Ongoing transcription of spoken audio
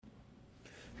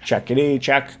Checkity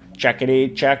check,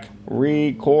 checkity check.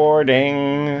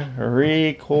 Recording.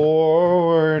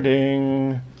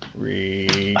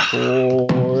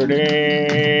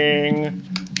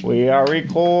 We are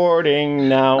recording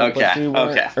now, but we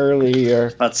weren't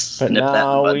earlier. Let's but nip that in the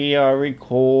now bud. we are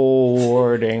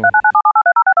recording.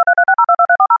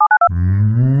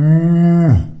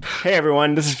 Hey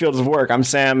everyone, this is Fields of Work. I'm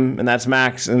Sam, and that's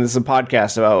Max, and this is a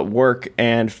podcast about work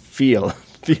and fields.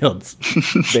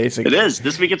 Basically, It is.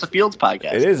 This week it's a Fields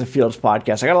podcast. It is a Fields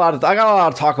podcast. I got a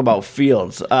lot of talk about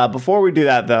Fields. Before we do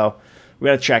that, though, we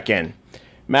got to check in.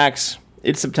 Max,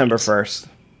 it's September 1st,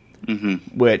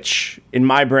 which in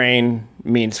my brain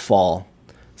means fall.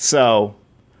 So,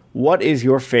 what is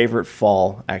your favorite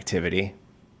fall activity?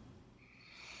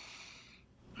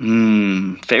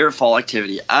 Favorite fall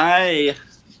activity. I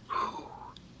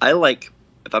like,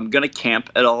 if I'm gonna camp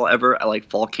at all ever, I like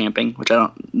fall camping, which I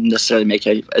don't necessarily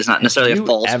it's not necessarily a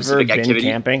fall specific activity. Have you ever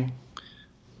been camping?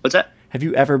 What's that? Have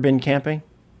you ever been camping?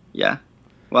 Yeah.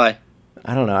 Why?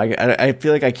 I don't know. I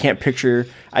feel like I can't picture.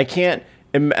 I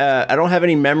don't have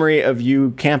any memory of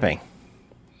you camping.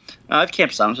 I've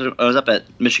camped some. I was up at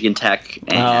Michigan Tech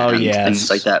and things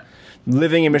like that.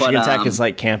 Living in Michigan Tech is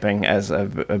like camping, as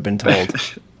I've been told.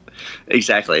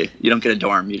 Exactly. You don't get a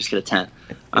dorm. You just get a tent.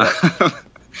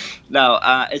 No,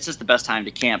 it's just the best time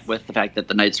to camp, with the fact that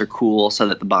the nights are cool, so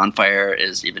that the bonfire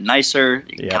is even nicer.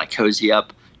 You can kind of cozy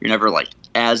up. You're never like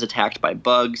as attacked by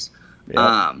bugs.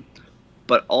 Yep.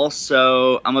 But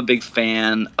also, I'm a big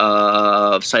fan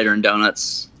of cider and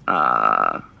donuts.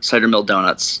 Cider mill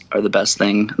donuts are the best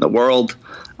thing in the world.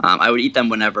 I would eat them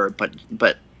whenever,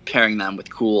 but pairing them with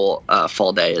cool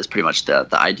fall day is pretty much the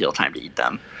ideal time to eat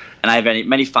them. And I have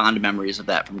many fond memories of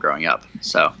that from growing up.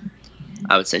 So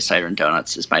I would say cider and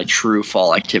donuts is my true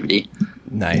fall activity.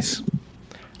 Nice.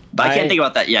 But I can't think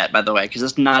about that yet, by the way, because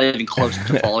it's not even close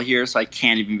to fall here, so I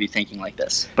can't even be thinking like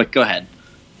this. But go ahead.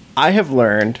 I have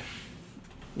learned...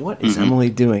 What is Emily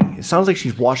doing? It sounds like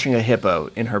she's washing a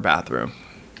hippo in her bathroom.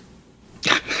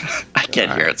 I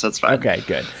can't hear it, so it's fine. Okay,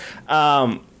 good.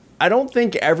 I don't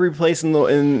think every place in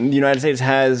the United States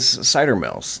has cider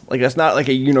mills. Like, that's not like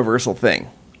a universal thing.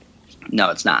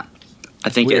 No, it's not. I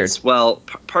think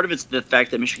part of it's the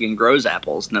fact that Michigan grows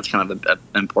apples, and that's kind of an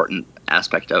important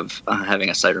aspect of having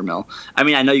a cider mill. I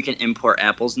mean, I know you can import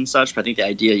apples and such, but I think the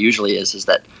idea usually is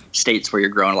that states where you're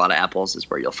growing a lot of apples is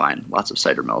where you'll find lots of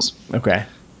cider mills. Okay.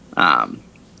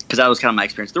 Because that was kind of my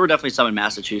experience. There were definitely some in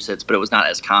Massachusetts, but it was not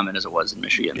as common as it was in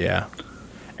Michigan. Yeah.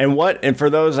 And for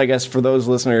those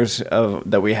listeners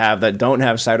that we have that don't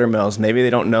have cider mills, maybe they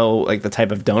don't know like the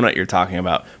type of donut you're talking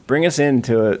about. Bring us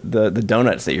into the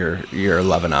donuts that you're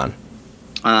loving on.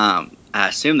 I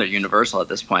assume they're universal at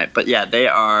this point, but yeah, they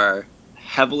are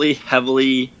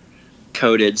heavily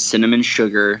coated cinnamon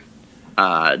sugar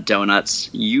donuts.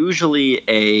 Usually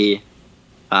a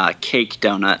cake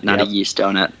donut, not a yeast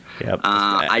donut. Yep.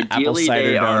 Ideally, apple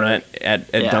cider they donut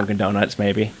at Dunkin' Donuts,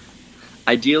 maybe.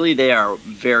 Ideally, they are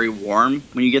very warm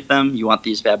when you get them. You want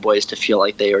these bad boys to feel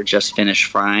like they are just finished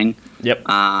frying. Yep.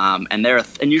 And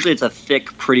usually it's a thick,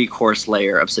 pretty coarse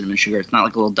layer of cinnamon sugar. It's not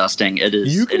like a little dusting. It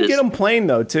is. You can get them plain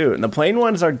though too, and the plain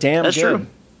ones are damn that's good. True.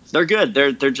 They're good.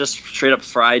 They're just straight up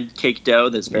fried cake dough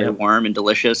that's very warm and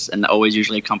delicious, and always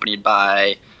usually accompanied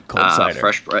by cold cider.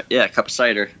 Fresh bread. Yeah, a cup of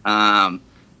cider. And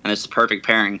it's the perfect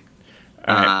pairing.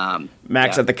 All right.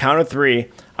 Max, at the count of 3,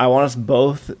 I want us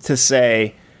both to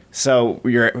say. So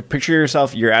picture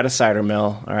yourself. You're at a cider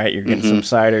mill. All right, you're getting some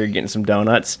cider. You're getting some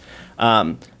donuts.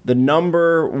 The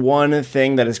number one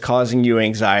thing that is causing you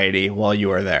anxiety while you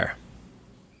are there.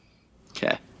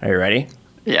 Okay. Are you ready?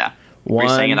 Yeah. Are you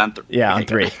saying it on 3? Yeah, on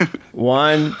 3.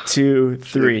 1, 2,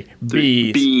 3.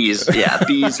 Bees. Bees. Yeah,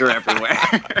 bees are everywhere.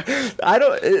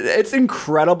 It's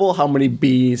incredible how many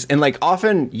bees, and like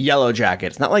often yellow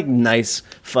jackets, not like nice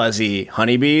fuzzy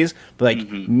honeybees, but like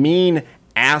mean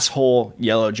asshole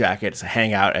yellow jackets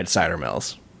hang out at cider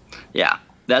mills. Yeah,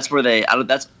 that's where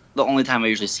that's the only time I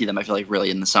usually see them. I feel like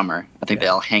really in the summer. I think they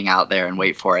all hang out there and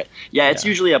wait for it. Yeah, it's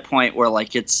usually a point where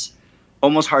like it's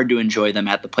almost hard to enjoy them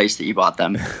at the place that you bought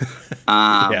them.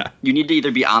 You need to either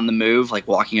be on the move, like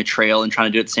walking a trail and trying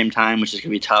to do it at the same time, which is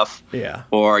going to be tough. Yeah.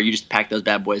 Or you just pack those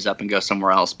bad boys up and go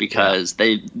somewhere else because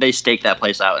they stake that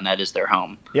place out and that is their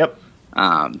home. Yep.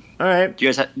 All right. Do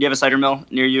you have a cider mill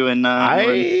near you?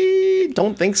 I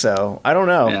don't think so. I don't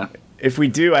know. Yeah. If we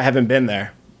do, I haven't been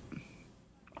there.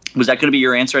 Was that going to be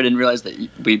your answer? I didn't realize that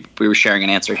we were sharing an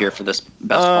answer here for this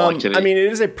best fall activity. I mean, it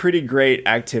is a pretty great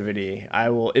activity.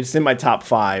 It's in my top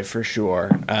 5 for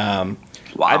sure. Wow.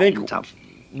 I think top.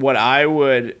 what I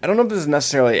don't know if this is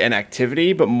necessarily an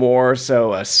activity, but more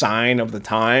so a sign of the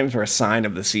times or a sign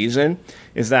of the season,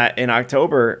 is that in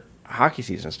October, hockey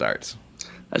season starts.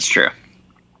 That's true.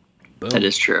 Boom. That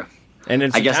is true. And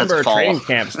in September, training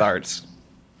camp starts.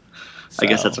 So, I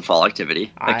guess that's a fall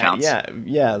activity. That counts.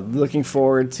 Yeah. Looking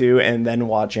forward to and then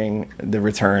watching the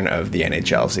return of the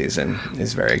NHL season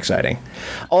is very exciting.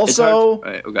 Also,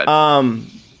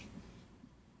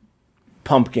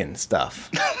 pumpkin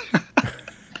stuff.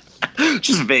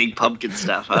 Just vague pumpkin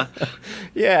stuff, huh?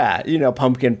 Yeah,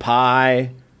 pumpkin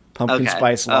pie, pumpkin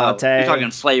spice latte. You're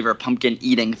talking flavor, pumpkin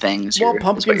eating things. Well,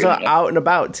 pumpkins are out and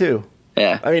about too.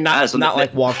 Yeah. I mean, not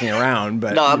like walking around,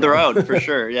 but... No, on their own, for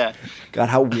sure, yeah. God,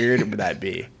 how weird would that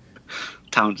be?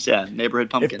 Neighborhood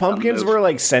pumpkins. If pumpkins were,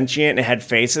 like, sentient and had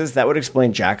faces, that would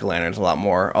explain jack-o'-lanterns a lot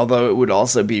more, although it would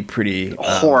also be pretty...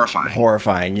 horrifying.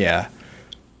 Horrifying, yeah.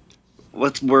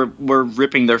 We're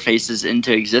ripping their faces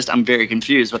into existence. I'm very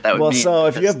confused what that would mean. Well, so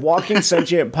if you have walking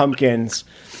sentient pumpkins...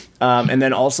 and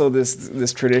then also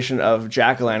this tradition of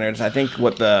jack-o'-lanterns, I think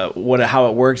how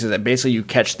it works is that basically you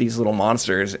catch these little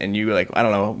monsters and you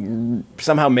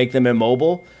somehow make them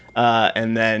immobile,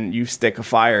 and then you stick a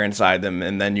fire inside them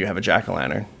and then you have a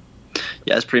jack-o'-lantern.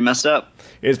 Yeah, it's pretty messed up.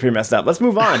 It is pretty messed up. Let's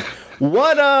move on.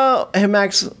 Hey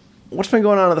Max, what's been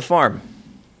going on at the farm?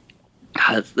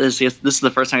 This is the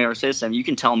first time I ever say this to him. You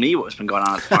can tell me what's been going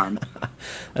on at the farm.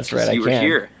 That's right, you were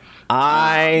here.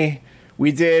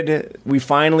 We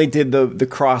finally did the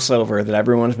crossover that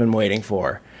everyone's been waiting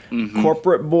for. Mm-hmm.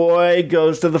 Corporate boy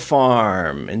goes to the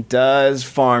farm and does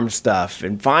farm stuff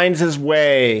and finds his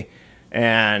way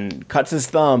and cuts his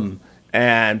thumb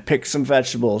and picks some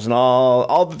vegetables and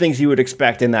all the things you would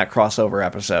expect in that crossover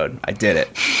episode. I did it.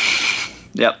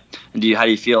 Yep. And how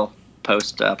do you feel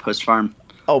post farm?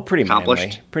 Oh, pretty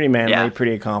accomplished.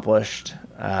 Pretty accomplished.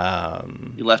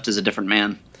 You left as a different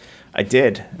man. I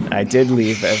did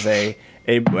leave as a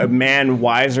man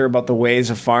wiser about the ways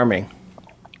of farming.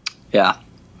 Yeah.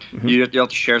 Mm-hmm. You'll have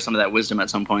to share some of that wisdom at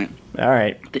some point. All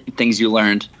right. Things you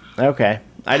learned. Okay.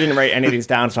 I didn't write any of these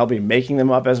down, so I'll be making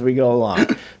them up as we go along.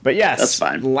 But yes, that's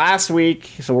fine. Last week,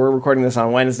 so we're recording this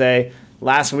on Wednesday.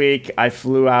 Last week, I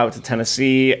flew out to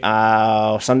Tennessee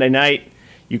Sunday night.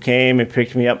 You came and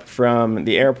picked me up from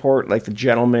the airport like the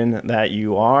gentleman that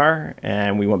you are,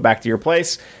 and we went back to your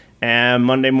place. And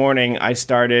Monday morning, I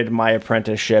started my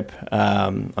apprenticeship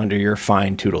under your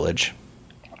fine tutelage.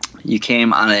 You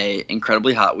came on an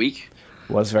incredibly hot week.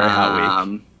 Was very hot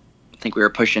week. I think we were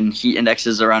pushing heat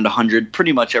indexes around 100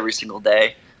 pretty much every single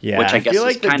day. Yeah, which I guess feel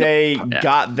like the day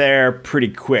got there pretty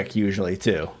quick usually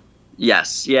too.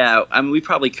 Yes, yeah. I mean, we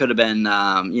probably could have been,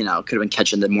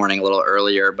 catching the morning a little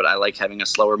earlier, but I like having a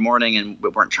slower morning, and we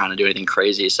weren't trying to do anything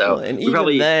crazy. So, and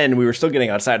then we were still getting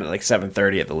outside at like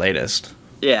 7:30 at the latest.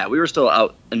 Yeah, we were still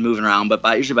out and moving around, but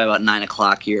usually by about 9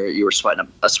 o'clock, you were sweating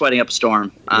up a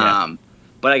storm. Yeah.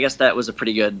 But I guess that was a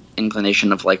pretty good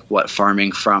inclination of like what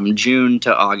farming from June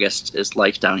to August is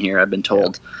like down here. I've been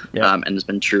told, and it's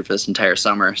been true for this entire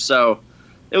summer. So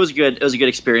it was good. It was a good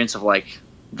experience of like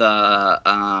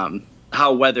the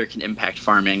how weather can impact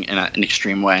farming in an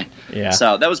extreme way. Yeah.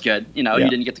 So that was good. You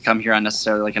didn't get to come here on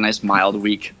necessarily like a nice mild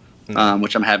week,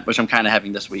 which I'm kind of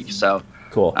having this week. So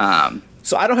cool.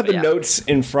 So I don't have the notes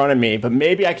in front of me, but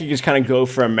maybe I could just kind of go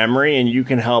from memory, and you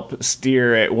can help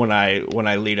steer it when I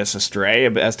lead us astray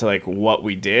as to like what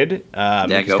we did.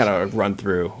 Just kind of run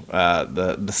through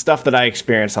the stuff that I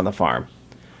experienced on the farm.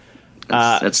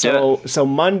 So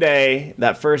Monday,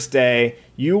 that first day,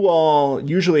 you all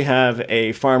usually have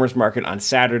a farmer's market on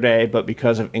Saturday, but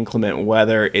because of inclement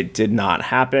weather, it did not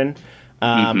happen.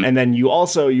 And then you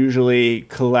also usually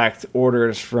collect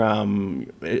orders from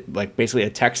like basically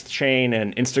a text chain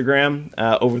and Instagram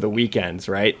over the weekends,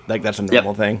 right? Like that's a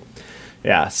normal thing.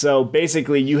 Yeah. So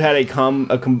basically you had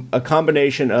a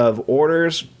combination of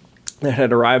orders that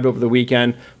had arrived over the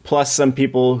weekend, plus some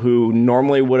people who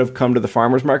normally would have come to the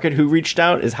farmer's market who reached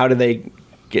out. How do they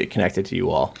get connected to you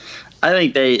all? I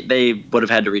think they would have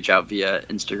had to reach out via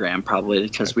Instagram probably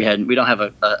because we don't have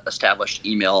a established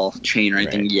email chain or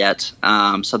anything yet.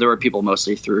 So there were people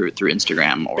mostly through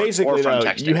Instagram or from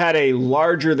texting. You had a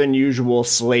larger than usual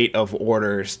slate of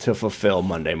orders to fulfill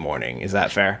Monday morning. Is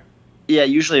that fair? Yeah,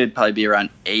 usually it would probably be around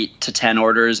 8 to 10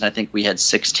 orders, and I think we had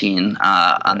 16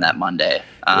 on that Monday.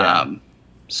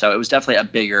 So it was definitely a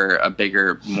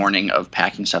bigger morning of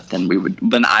packing stuff than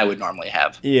I would normally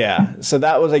have. Yeah. So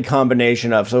that was a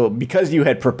combination of because you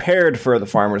had prepared for the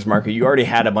farmer's market, you already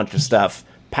had a bunch of stuff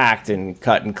packed and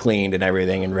cut and cleaned and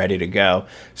everything and ready to go.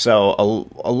 So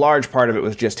a large part of it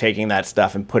was just taking that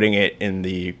stuff and putting it in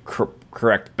the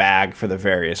correct bag for the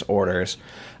various orders.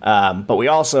 But we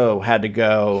also had to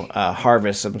go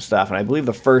harvest some stuff, and I believe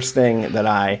the first thing that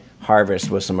I harvested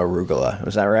was some arugula.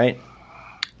 Was that right?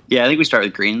 Yeah, I think we started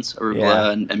with greens,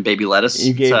 arugula, and baby lettuce.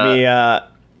 You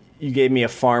gave me a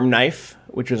farm knife,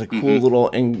 which was a cool little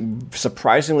and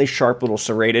surprisingly sharp little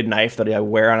serrated knife that I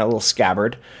wear on a little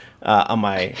scabbard on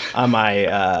my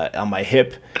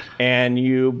hip. And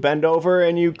you bend over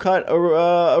and you cut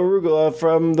arugula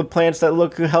from the plants that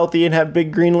look healthy and have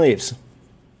big green leaves.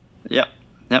 Yep.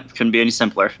 Couldn't be any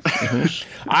simpler.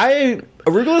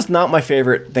 Arugula is not my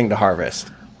favorite thing to harvest.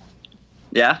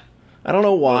 Yeah. I don't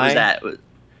know why. What was that?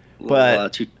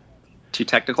 But too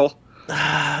technical.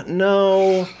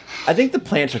 No, I think the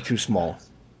plants are too small.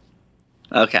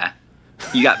 Okay.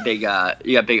 You got big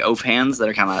oaf hands that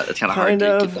are kind of hard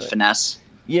to get the finesse.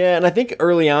 Yeah, and I think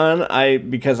early on,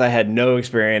 because I had no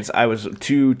experience, I was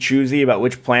too choosy about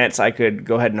which plants I could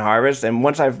go ahead and harvest. And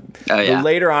once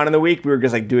later on in the week, we were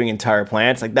just like doing entire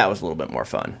plants. Like that was a little bit more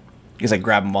fun because I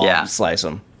grab them all and slice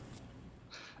them.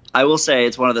 I will say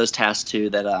it's one of those tasks too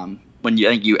that I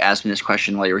think you asked me this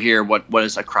question while you were here. What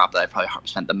is a crop that I probably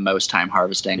spent the most time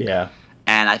harvesting? Yeah.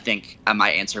 And I think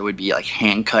my answer would be like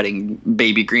hand cutting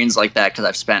baby greens like that because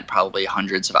I've spent probably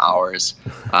hundreds of hours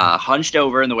hunched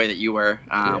over in the way that you were,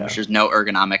 which is no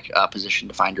ergonomic position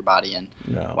to find your body in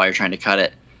while you're trying to cut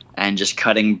it, and just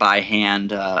cutting by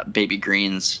hand baby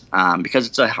greens because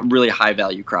it's a really high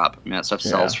value crop. I mean, that stuff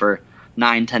sells for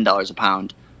 $9-10 a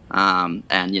pound.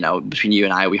 And between you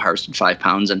and I, we harvested 5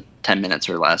 pounds in 10 minutes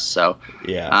or less. So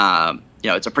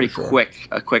it's a pretty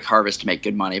quick harvest to make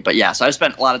good money. But so I've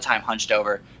spent a lot of time hunched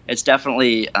over. It's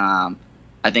definitely, I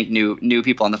think new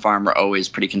people on the farm are always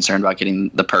pretty concerned about getting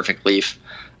the perfect leaf.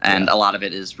 And a lot of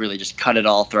it is really just cut it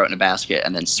all, throw it in a basket,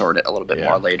 and then sort it a little bit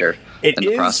more later in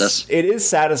the process. It is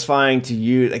satisfying to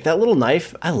use. Like that little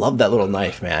knife, I love that little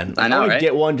knife, man. Like, I know, right?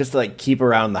 Get one just to like keep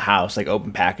around the house, like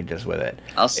open packages with it.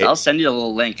 I'll send you a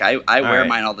little link. I wear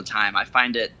mine all the time. I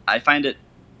find it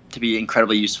to be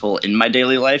incredibly useful in my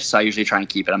daily life, so I usually try and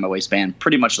keep it on my waistband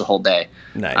pretty much the whole day.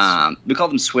 Nice. We call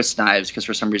them Swiss knives because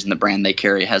for some reason the brand they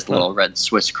carry has the little red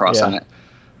Swiss cross on it.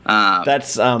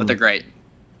 But they're great.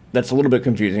 That's a little bit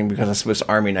confusing because a Swiss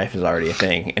Army knife is already a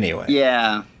thing anyway.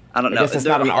 Yeah, I don't know. I guess it's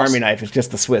not an Army knife; it's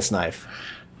just the Swiss knife.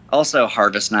 Also,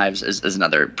 harvest knives is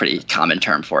another pretty common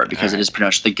term for it because it is pretty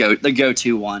much the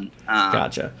go-to one.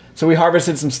 Gotcha. So we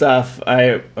harvested some stuff.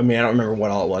 I mean, I don't remember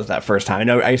what all it was that first time.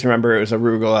 I used to remember it was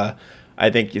arugula. I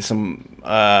think some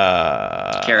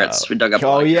carrots. We dug up.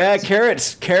 Oh yeah,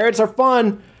 carrots. Carrots are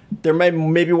fun. They're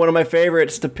maybe one of my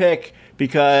favorites to pick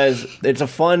because it's a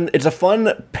fun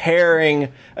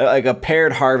pairing, like a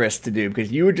paired harvest to do.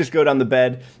 Because you would just go down the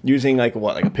bed using like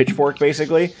a pitchfork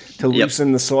basically to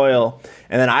loosen the soil,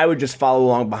 and then I would just follow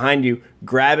along behind you,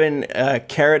 grabbing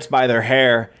carrots by their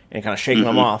hair and kind of shaking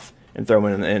them off and throw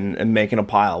them in and making a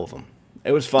pile with them.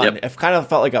 It was fun. It kind of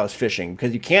felt like I was fishing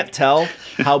because you can't tell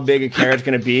how big a carrot's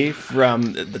going to be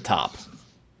from the top.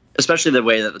 Especially the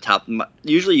way that the top,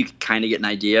 usually you kind of get an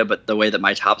idea, but the way that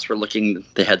my tops were looking,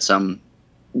 they had some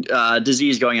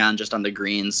disease going on just on the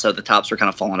greens, so the tops were kind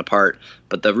of falling apart,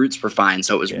 but the roots were fine,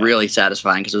 so it was really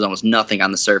satisfying because there was almost nothing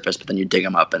on the surface, but then you dig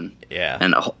them up and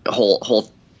a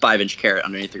whole 5-inch carrot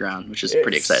underneath the ground, which is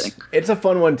pretty exciting. It's a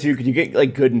fun one too because you get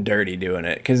like good and dirty doing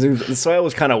it because the soil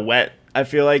was kind of wet. I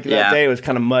feel like that day it was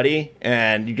kind of muddy,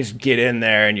 and you just get in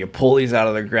there and you pull these out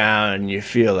of the ground and you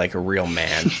feel like a real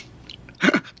man.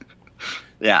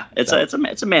 Yeah, it's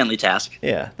a manly task.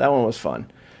 Yeah, that one was fun.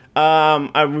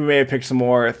 We may have picked some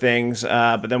more things,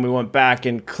 but then we went back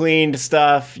and cleaned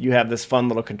stuff. You have this fun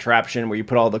little contraption where you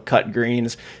put all the cut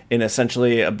greens in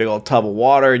essentially a big old tub of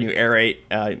water, and you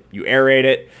aerate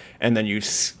it, and then you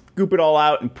scoop it all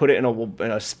out and put it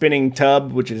in a spinning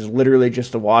tub, which is literally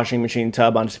just a washing machine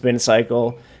tub on spin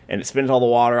cycle, and it spins all the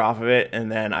water off of it.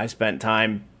 And then I spent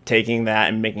time taking that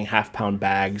and making half-pound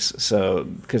bags,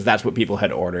 because that's what people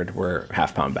had ordered were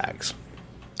half-pound bags.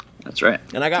 That's right.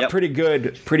 And I got pretty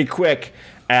good, pretty quick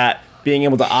at being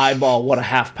able to eyeball what a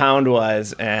half-pound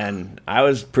was, and I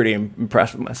was pretty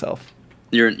impressed with myself.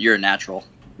 You're a natural.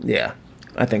 Yeah,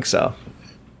 I think so.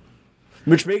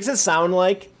 Which makes it sound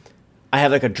like I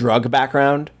have like a drug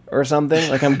background or something.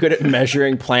 Like I'm good at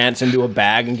measuring plants into a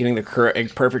bag and getting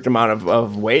the perfect amount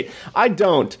of weight. I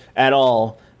don't at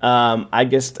all.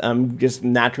 I'm just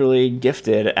naturally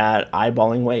gifted at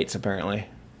eyeballing weights, apparently.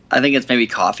 I think it's maybe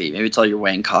coffee. Maybe it's all you're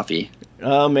weighing coffee.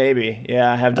 Oh, maybe.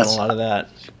 Yeah, I have done a lot of that.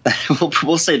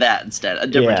 we'll say that instead. A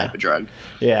different type of drug.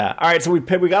 Yeah. All right. So we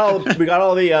got all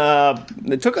the.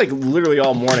 It took like literally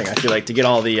all morning. I feel like to get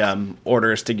all the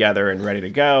orders together and ready to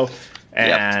go,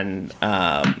 and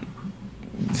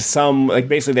some like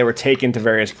basically they were taken to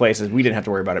various places. We didn't have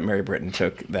to worry about it. Mary Britton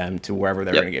took them to wherever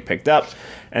they were going to get picked up,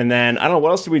 and then I don't know what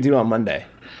else did we do on Monday.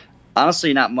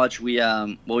 Honestly, not much. We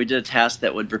did a task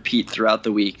that would repeat throughout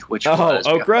the week, which was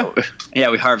okra.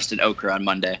 We harvested okra on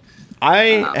Monday.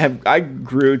 I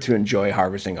grew to enjoy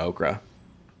harvesting okra.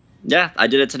 Yeah, I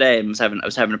did it today. I was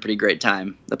having a pretty great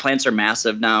time. The plants are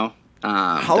massive now.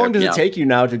 How long does it take you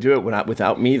now to do it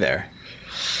without me there?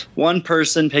 One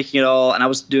person picking it all, and I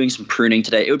was doing some pruning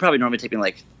today. It would probably normally take me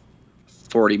like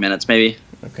 40 minutes, maybe.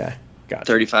 Okay. Gotcha.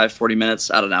 35, 40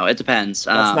 minutes. I don't know. It depends.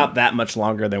 That's not that much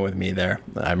longer than with me there.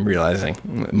 I'm realizing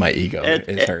my ego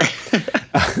is hurt.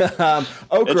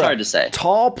 Okra, it's hard to say.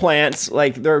 Tall plants,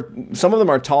 like some of them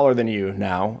are taller than you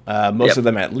now. Most of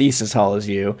them at least as tall as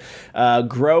you.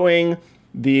 Growing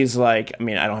these I don't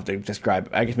have to describe.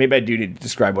 I guess maybe I do need to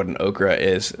describe what an okra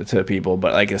is to people,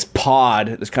 but like this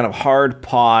kind of hard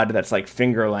pod that's like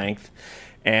finger length.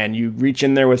 And you reach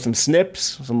in there with some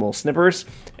little snippers,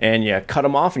 and you cut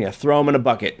them off and you throw them in a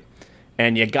bucket.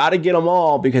 And you got to get them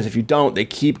all because if you don't, they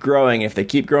keep growing. If they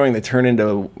keep growing, they turn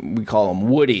into, we call them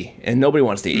woody, and nobody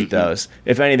wants to eat those.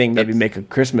 If anything, maybe make a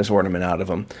Christmas ornament out of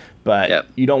them. But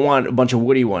you don't want a bunch of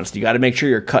woody ones. You got to make sure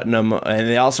you're cutting them, and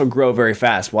they also grow very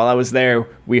fast. While I was there,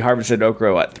 we harvested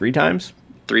okra, 3 times?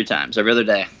 3 times, every other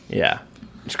day. Yeah,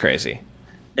 it's crazy.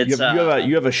 You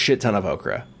have a shit ton of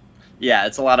okra. Yeah,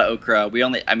 it's a lot of okra.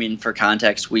 For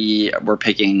context, we're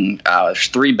picking, there's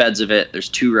 3 beds of it. There's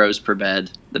 2 rows per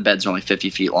bed. The beds are only 50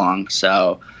 feet long.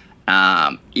 So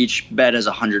each bed has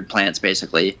 100 plants,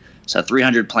 basically. So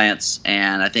 300 plants.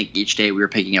 And I think each day we were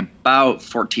picking about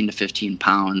 14 to 15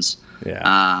 pounds.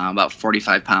 Yeah. About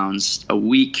 45 pounds a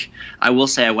week. I will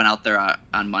say I went out there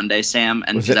on Monday, Sam,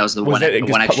 and that was the one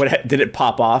extra. Did it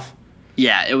pop off?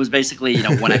 Yeah, it was basically,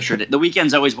 one extra day. The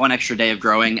weekend's always one extra day of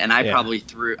growing, and I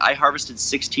harvested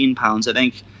 16 pounds, I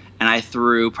think, and I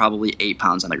threw probably 8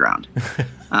 pounds on the ground.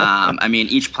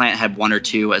 Each plant had 1 or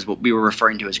 2 as what we were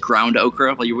referring to as ground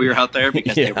okra while we were out there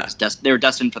because they were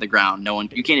destined for the ground.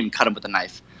 You can't even cut them with a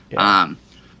knife. Yeah.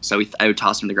 I would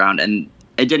toss them to the ground, and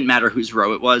it didn't matter whose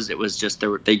row it was. It was just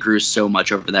they grew so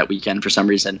much over that weekend for some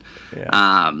reason.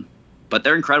 Yeah. But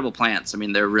they're incredible plants.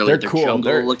 They're cool.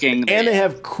 Jungle looking, and they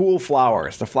have cool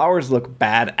flowers. The flowers look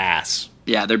badass.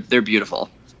 Yeah, they're beautiful.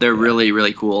 They're really,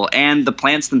 really cool. And the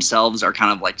plants themselves are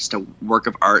kind of like just a work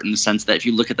of art in the sense that if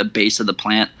you look at the base of the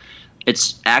plant,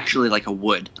 it's actually like a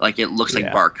wood. Like it looks like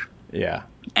bark. Yeah.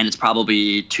 And it's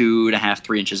probably 2.5,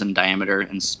 3 inches in diameter,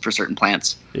 and for certain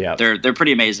plants. Yeah. They're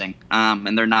pretty amazing.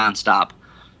 And they're nonstop.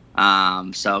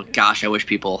 So gosh, I wish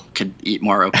people could eat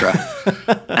more okra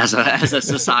as a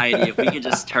society. If we could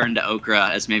just turn to okra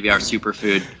as maybe our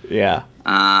superfood. Yeah.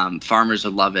 Farmers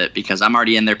would love it because I'm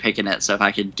already in there picking it. So if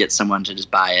I could get someone to just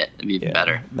buy it, it'd be even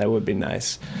better. That would be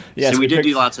nice. Yeah. So we did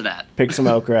do lots of that. Pick some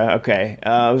okra. Okay.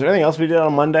 Was there anything else we did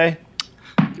on Monday?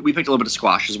 We picked a little bit of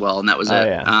squash as well, and that was it.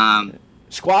 Yeah.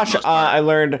 Squash, I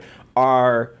learned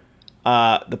the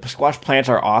squash plants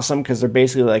are awesome because they're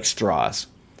basically like straws.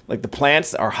 Like the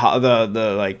plants are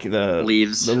the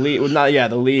leaves. The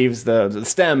leaves. The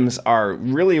stems are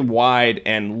really wide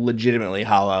and legitimately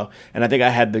hollow. And I think I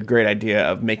had the great idea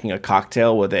of making a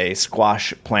cocktail with a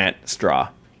squash plant straw.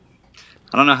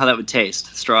 I don't know how that would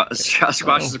taste. Squash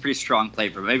is a pretty strong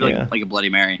flavor. Maybe like a Bloody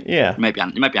Mary. Yeah, you might be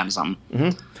onto something.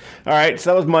 Mm-hmm. All right,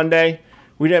 so that was Monday.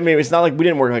 It's not like we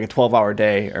didn't work like a 12-hour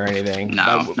day or anything.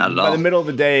 No, not at all. By the middle of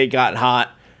the day, it got hot,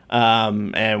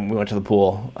 and we went to the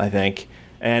pool, I think.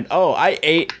 And, I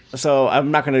ate, so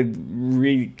I'm not going to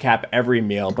recap every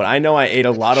meal, but I know I ate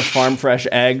a lot of farm fresh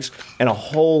eggs and a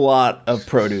whole lot of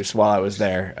produce while I was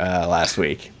there last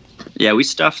week. Yeah, we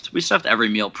stuffed every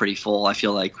meal pretty full, I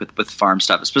feel like, with farm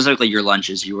stuff. Specifically your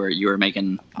lunches, you were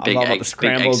making big egg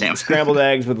scrambled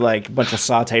eggs with like a bunch of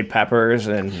sauteed peppers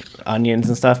and onions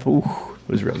and stuff. Ooh, it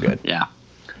was real good. Yeah.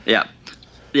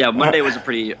 Monday was a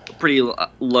pretty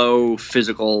low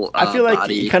physical. I feel like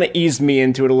body. It kind of eased me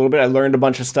into it a little bit. I learned a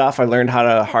bunch of stuff. I learned how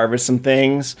to harvest some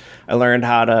things. I learned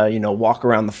how to walk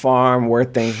around the farm, where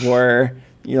things were.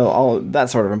 All that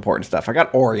sort of important stuff. I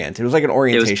got oriented. It was like an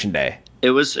orientation day.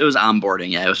 It was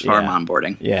onboarding. Yeah, it was farm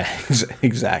onboarding. Yeah,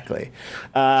 exactly.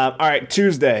 All right,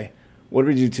 Tuesday. What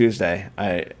did we do Tuesday?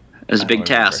 It was a big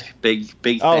task. Big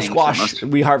thing. Squash.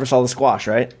 We harvest all the squash,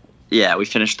 right? Yeah, we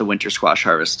finished the winter squash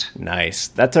harvest. Nice.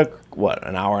 That took,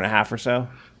 an hour and a half or so?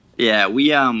 Yeah,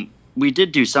 we we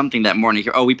did do something that morning.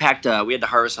 Oh, we packed. We had to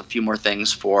harvest a few more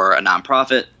things for a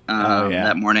nonprofit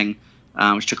that morning,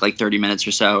 which took like 30 minutes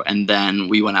or so. And then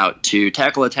we went out to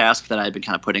tackle a task that I had been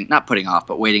kind of not putting off,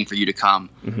 but waiting for you to come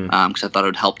because I thought it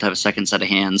would help to have a second set of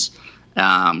hands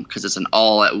because it's an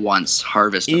all-at-once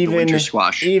harvest of the winter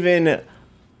squash. Even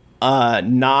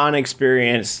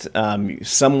non-experienced,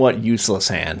 somewhat useless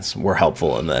hands were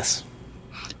helpful in this.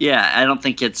 Yeah, I don't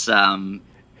think it's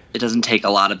it doesn't take a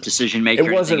lot of decision making.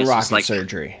 It wasn't rocket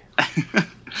surgery.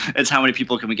 It's how many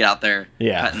people can we get out there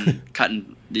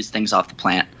cutting these things off the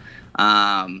plant.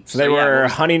 So they were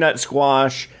honey nut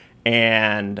squash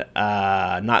and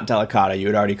not delicata. You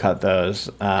had already cut those.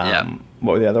 What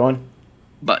were the other one?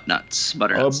 Butternuts.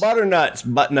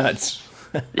 Buttnuts.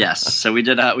 Yes. So we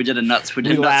did a nut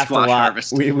squash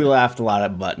harvest. We laughed a lot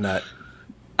at buttnut.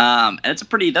 And that's a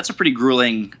pretty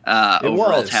grueling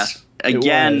overall task.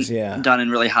 Again, done in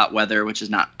really hot weather, which is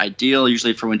not ideal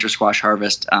usually for winter squash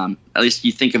harvest. At least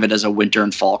you think of it as a winter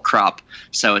and fall crop.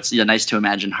 So it's nice to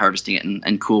imagine harvesting it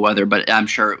in cool weather, but I'm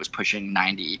sure it was pushing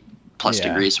 90 plus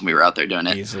degrees when we were out there doing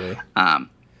it. Easily.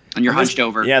 And you're hunched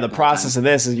over. Yeah, the process of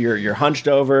this is you're hunched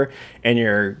over and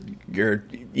you're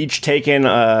each taking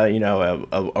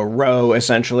a row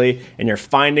essentially, and you're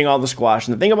finding all the squash.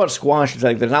 And the thing about squash is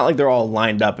like they're not like they're all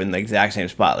lined up in the exact same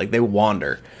spot. Like they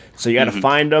wander. So you got to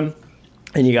find them.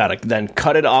 And you got to then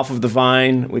cut it off of the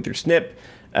vine with your snip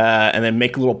and then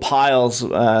make little piles so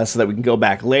that we can go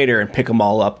back later and pick them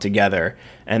all up together.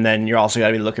 And then you're also got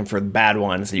to be looking for the bad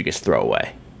ones that you just throw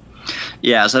away.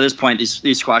 Yeah, so at this point,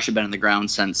 these squash have been in the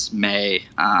ground since May.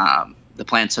 The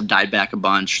plants have died back a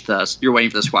bunch. You're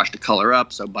waiting for the squash to color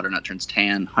up, so butternut turns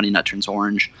tan, honey nut turns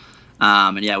orange.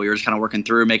 And we were just kind of working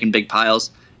through, making big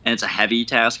piles. And it's a heavy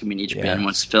task. I mean, each bin,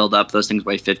 once filled up, those things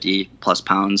weigh 50-plus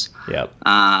pounds. Yep.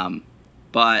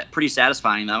 But pretty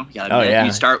satisfying though.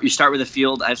 You start with a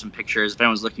field. I have some pictures. If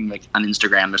anyone's looking like on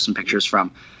Instagram, there's some pictures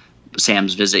from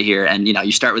Sam's visit here, and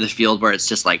you start with a field where it's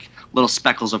just like little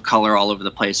speckles of color all over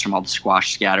the place from all the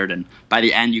squash scattered, and by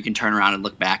the end you can turn around and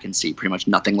look back and see pretty much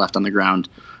nothing left on the ground,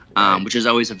 which is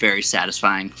always a very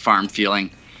satisfying farm feeling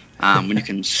when you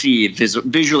can see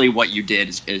visually what you did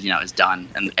is done,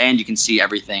 and you can see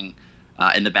everything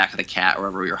in the back of the cat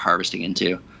wherever you're harvesting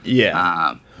into.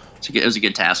 Yeah. So it was a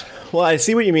good task. Well, I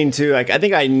see what you mean too. Like I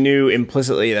think I knew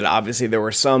implicitly that obviously there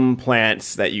were some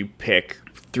plants that you pick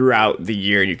throughout the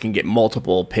year. You can get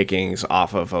multiple pickings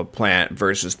off of a plant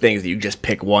versus things that you just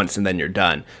pick once and then you're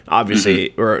done.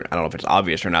 Obviously, or I don't know if it's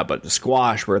obvious or not, but the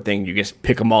squash were a thing you just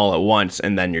pick them all at once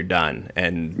and then you're done,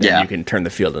 and then you can turn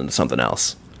the field into something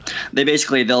else. They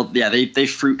basically they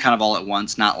fruit kind of all at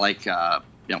once, not like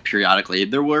periodically.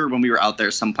 There were, when we were out there,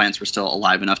 some plants were still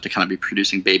alive enough to kind of be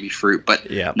producing baby fruit, but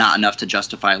not enough to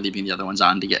justify leaving the other ones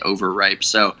on to get overripe.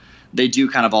 So they do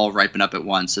kind of all ripen up at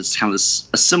once. It's kind of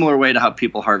a similar way to how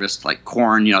people harvest like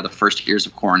corn. The first ears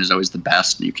of corn is always the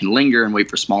best. You can linger and wait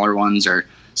for smaller ones, or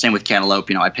same with cantaloupe.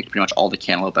 I picked pretty much all the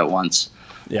cantaloupe at once,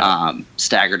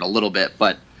 staggered a little bit,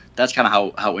 but that's kind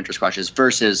of how winter squash is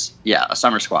versus a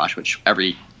summer squash, which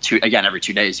every 2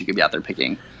 days you could be out there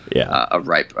picking a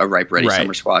ripe ready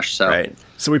summer squash.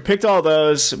 So we picked all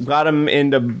those, got them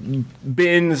into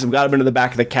bins, got them into the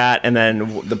back of the cat, and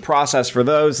then the process for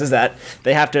those is that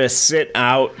they have to sit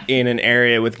out in an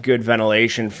area with good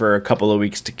ventilation for a couple of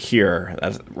weeks to cure.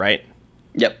 That's right.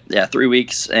 Yep. Yeah, 3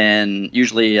 weeks, and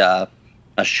usually a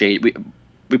shade.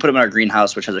 We put them in our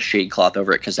greenhouse, which has a shade cloth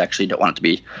over it because I actually don't want it to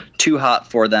be too hot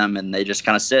for them, and they just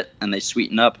kind of sit and they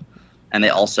sweeten up, and they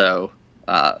also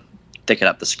thicken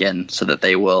up the skin so that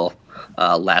they will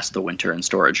last the winter in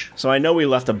storage. So I know we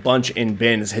left a bunch in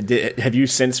bins. Have you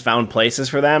since found places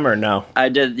for them or no? I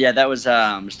did. Yeah, that was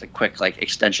just a quick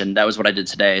extension. That was what I did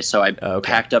today. So I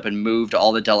packed up and moved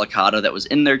all the delicata that was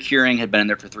in there curing, had been in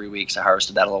there for 3 weeks. I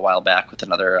harvested that a little while back with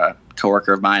another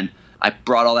coworker of mine. I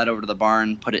brought all that over to the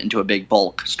barn, put it into a big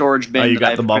bulk storage bin. Oh, you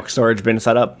got the bulk storage bin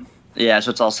set up? Yeah, so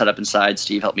it's all set up inside.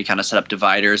 Steve helped me kind of set up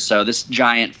dividers. So this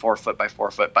giant 4 foot by 4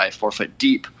 foot by 4 foot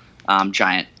deep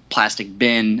giant plastic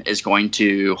bin is going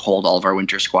to hold all of our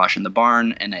winter squash in the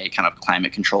barn in a kind of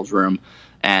climate controlled room.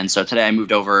 And so today I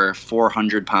moved over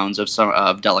 400 pounds of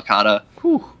delicata.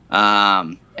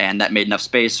 And that made enough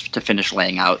space to finish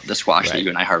laying out the squash that you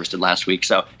and I harvested last week.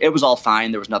 So it was all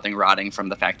fine. There was nothing rotting from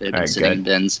the fact that it had been sitting in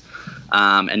bins.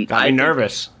 And got me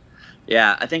nervous.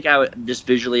 Yeah, I think I would just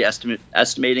visually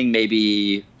estimating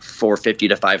maybe 450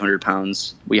 to 500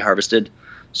 pounds we harvested.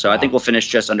 So I think we'll finish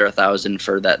just under 1,000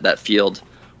 for that field,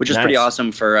 which is pretty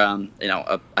awesome for a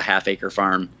half acre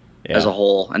farm as a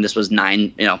whole. And this was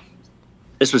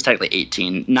this was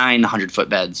technically 900 foot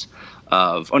beds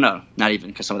of, not even,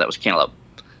 because some of that was cantaloupe.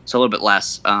 so a little bit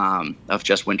less of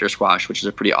just winter squash, which is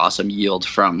a pretty awesome yield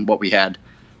from what we had.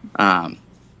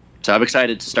 So I'm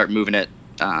excited to start moving it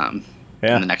in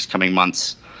the next coming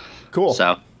months. Cool.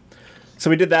 So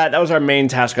we did that. That was our main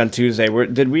task on Tuesday.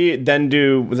 Did we then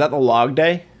was that the log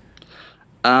day?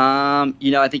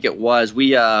 I think it was.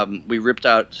 We ripped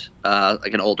out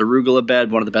like an old arugula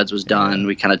bed. One of the beds was done.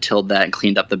 We kind of tilled that and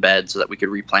cleaned up the bed so that we could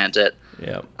replant it.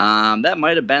 Yeah. That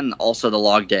might have been also the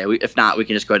log day. If not, we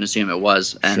can just go ahead and assume it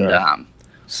was. And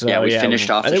we finished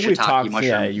off the shiitake mushroom.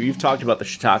 Yeah, you've talked about the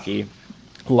shiitake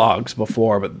logs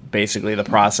before, but basically the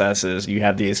process is you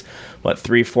have these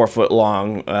 3-4 foot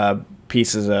long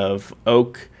pieces of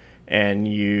oak, and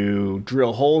you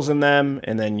drill holes in them,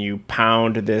 and then you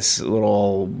pound this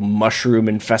little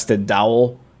mushroom-infested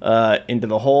dowel into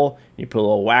the hole. You put a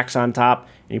little wax on top,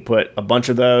 and you put a bunch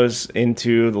of those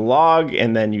into the log,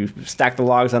 and then you stack the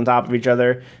logs on top of each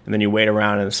other, and then you wait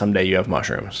around, and someday you have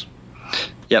mushrooms.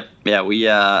 Yep. Yeah,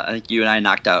 I think you and I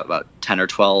knocked out about 10 or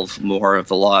 12 more of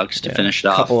the logs to finish it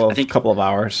off. Couple of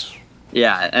hours.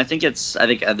 Yeah, and I think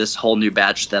this whole new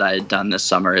batch that I had done this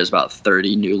summer is about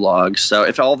 30 new logs. So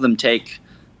if all of them take,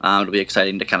 it'll be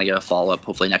exciting to kind of get a follow-up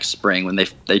hopefully next spring when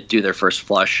they do their first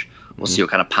flush. We'll see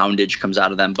what kind of poundage comes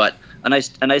out of them. But a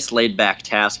nice laid-back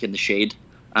task in the shade.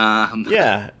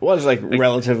 It was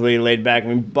relatively laid back. I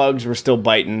mean, bugs were still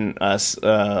biting us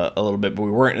a little bit, but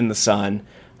we weren't in the sun.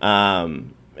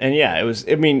 It was,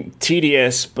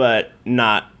 tedious, but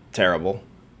not terrible.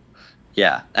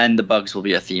 Yeah, and the bugs will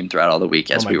be a theme throughout all the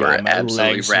week as we were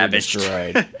absolutely ravaged.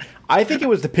 I think it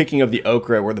was the picking of the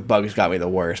okra where the bugs got me the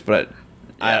worst, but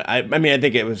I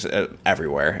think it was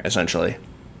everywhere essentially.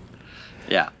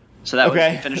 Yeah. So that was,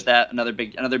 we finished that. Another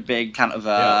big kind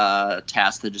of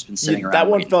task that had just been sitting around. That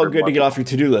one felt good to get off your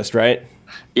to-do list, right?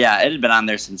 Yeah, it had been on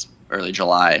there since early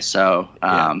July, so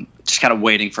just kind of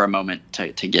waiting for a moment to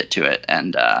get to it,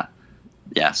 and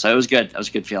so it was good. That was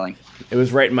a good feeling. It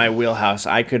was right in my wheelhouse.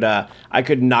 I could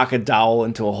knock a dowel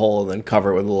into a hole and then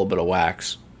cover it with a little bit of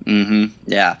wax. Mm-hmm.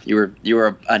 Yeah, you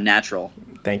were a natural.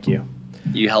 Thank you.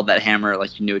 You held that hammer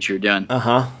like you knew what you were doing.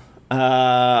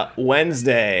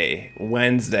 Wednesday.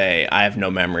 I have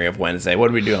no memory of Wednesday. What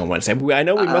did we do on Wednesday? I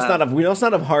know we must not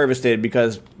have harvested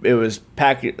because it was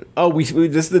packed. Oh, this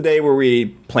is the day where we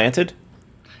planted.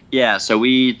 Yeah, so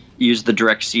we used the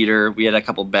direct seeder. We had a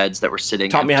couple beds that were sitting.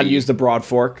 Taught me how to use the broad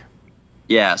fork.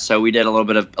 Yeah, so we did a little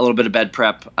bit of bed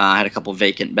prep. I had a couple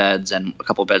vacant beds and a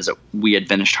couple beds that we had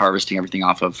finished harvesting everything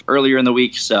off of earlier in the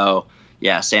week. So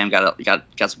yeah, Sam got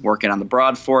some working on the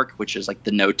broad fork, which is like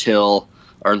the no-till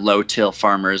or low-till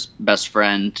farmer's best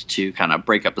friend to kind of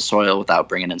break up the soil without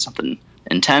bringing in something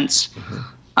intense. Mm-hmm.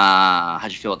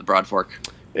 How'd you feel with the broad fork?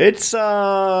 It's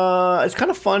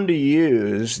kind of fun to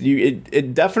use.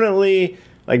 It definitely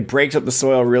breaks up the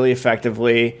soil really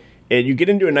effectively. You get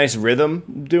into a nice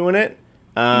rhythm doing it.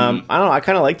 I don't know. I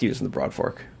kind of like using the broad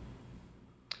fork.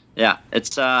 Yeah,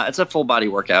 it's a full body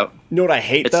workout. You know what I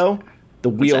hate though? The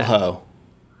wheel hoe.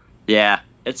 Yeah,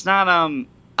 it's not.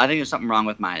 I think there's something wrong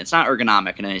with mine. It's not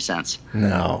ergonomic in any sense.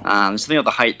 No. There's something about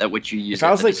the height at which you use it. If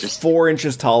I was 4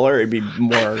 inches taller, it'd be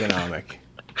more ergonomic.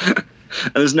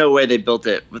 There's no way they built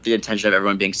it with the intention of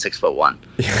everyone being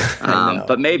 6'1".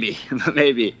 But maybe.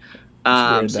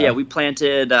 Weird, we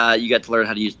planted. You got to learn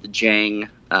how to use the Jang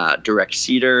direct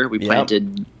seeder. We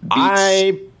planted beets.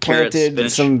 I planted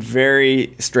some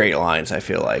very straight lines, I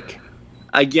feel like.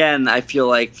 Again, I feel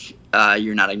like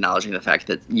you're not acknowledging the fact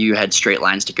that you had straight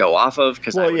lines to go off of.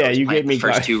 You gave me the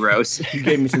first 2 rows. You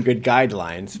gave me some good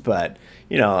guidelines, but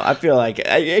I feel like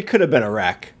it could have been a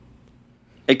wreck.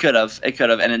 It could have,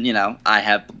 and then, I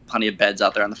have plenty of beds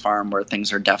out there on the farm where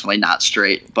things are definitely not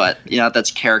straight, but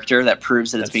that's character that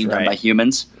proves that it's being done by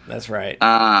humans. That's right.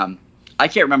 I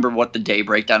can't remember what the day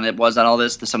breakdown it was on all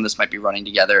this. Some of this might be running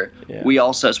together. Yeah. We did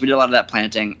a lot of that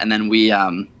planting, and then we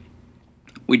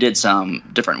did some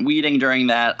different weeding during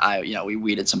that. We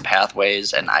weeded some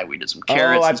pathways, and I weeded some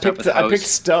carrots.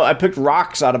 I picked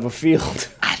rocks out of a field.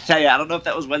 I tell you, I don't know if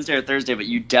that was Wednesday or Thursday, but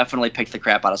you definitely picked the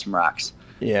crap out of some rocks.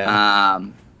 Yeah.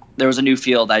 There was a new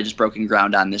field I just broken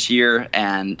ground on this year,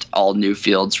 and all new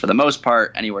fields, for the most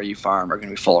part, anywhere you farm, are going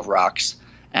to be full of rocks.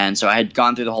 And so I had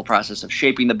gone through the whole process of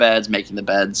shaping the beds, making the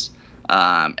beds,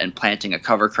 and planting a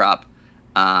cover crop.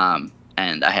 And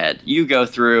I had you go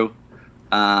through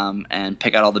and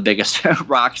pick out all the biggest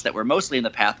rocks that were mostly in the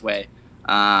pathway.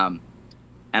 And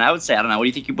I would say, I don't know, what do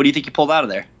you think you pulled out of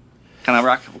there? What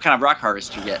kind of rock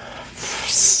harvest did you get?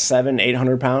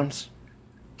 700-800 pounds.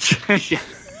 Yeah,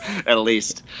 at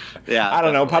least. Yeah, I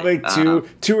don't know, probably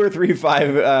two or three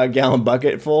 5 gallon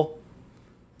bucket full.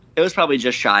 It it was probably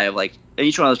just shy of like,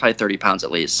 each one was probably 30 pounds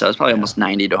at least. So it's probably almost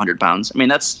 90 to 100 pounds. I mean,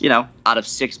 that's, out of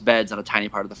 6 beds on a tiny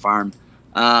part of the farm,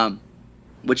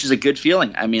 which is a good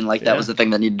feeling. I mean, like that was the thing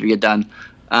that needed to get done.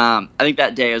 I think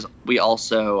that day we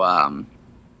also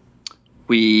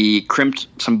we crimped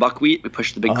some buckwheat. We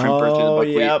pushed the big crimper through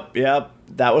the buckwheat. Yep.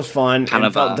 That was fun. Kind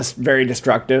of felt very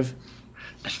destructive.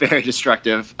 Very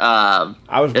destructive. I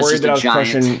was worried that I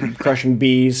was crushing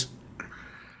bees.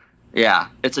 Yeah,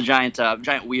 it's a giant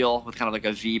wheel with kind of like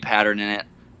a V pattern in it,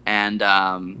 and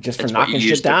just for knocking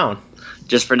shit down.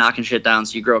 Just for knocking shit down.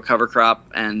 So you grow a cover crop,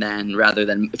 and then rather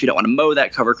than, if you don't want to mow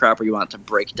that cover crop or you want it to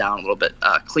break down a little bit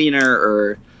cleaner,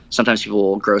 or sometimes people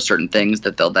will grow certain things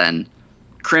that they'll then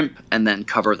crimp and then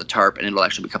cover the tarp, and it'll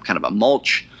actually become kind of a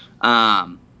mulch.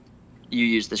 You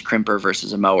use this crimper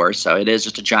versus a mower, so it is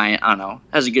just a giant. I don't know,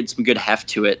 has some good heft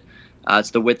to it.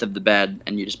 It's the width of the bed,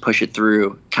 and you just push it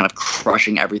through, kind of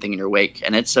crushing everything in your wake,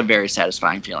 and it's a very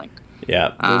satisfying feeling.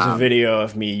 Yeah, there's a video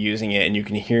of me using it, and you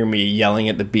can hear me yelling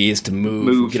at the bees to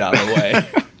move. And get out of the way.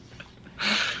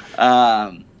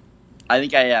 I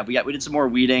think we did some more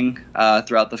weeding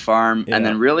throughout the farm, and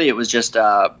then really it was just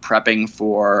prepping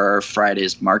for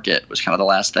Friday's market was kind of the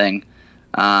last thing.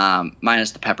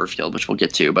 Minus the pepper field, which we'll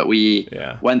get to, but we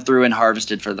went through and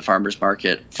harvested for the farmers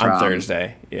market on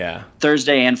Thursday.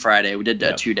 Thursday and Friday. We did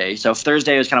a 2-day. So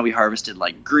Thursday was kind of, we harvested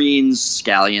like greens,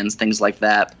 scallions, things like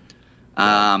that.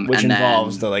 Which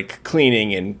involves the like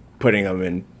cleaning and putting them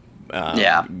in,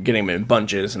 getting them in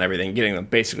bunches and everything, getting them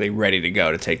basically ready to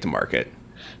go to take to market.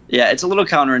 Yeah, it's a little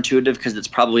counterintuitive because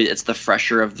it's the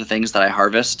fresher of the things that I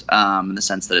harvest, in the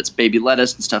sense that it's baby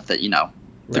lettuce and stuff that,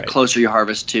 the closer you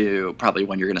harvest to probably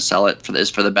when you're going to sell it is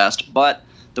for the best. But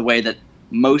the way that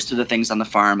most of the things on the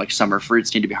farm, like summer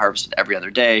fruits, need to be harvested every other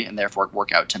day and therefore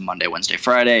work out to Monday, Wednesday,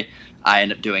 Friday, I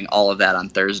end up doing all of that on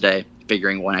Thursday,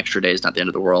 figuring one extra day is not the end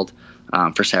of the world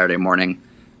for Saturday morning.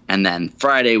 And then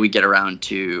Friday we get around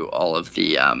to all of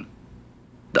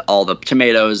all the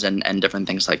tomatoes and different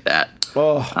things like that.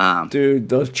 Oh, dude,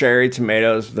 those cherry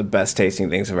tomatoes are the best tasting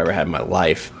things I've ever had in my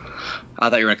life. I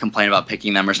thought you were going to complain about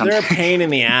picking them or something. They're a pain in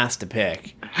the ass to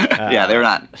pick. Yeah, they're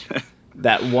not.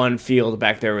 That one field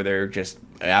back there where they're just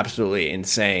absolutely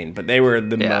insane, but they were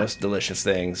the most delicious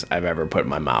things I've ever put in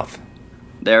my mouth.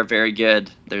 They're very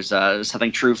good. There's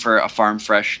something true for a farm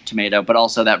fresh tomato, but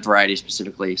also that variety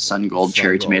specifically, Sun Gold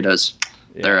cherry tomatoes.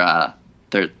 Yeah.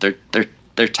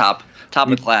 They're top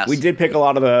of class. We did pick a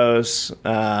lot of those.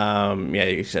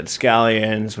 You said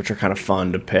scallions, which are kind of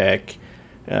fun to pick.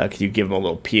 Because you give them a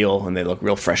little peel and they look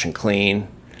real fresh and clean.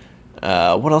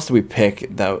 What else did we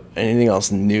pick? Anything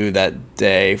else new that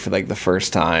day for like the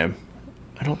first time?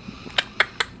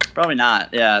 Probably not.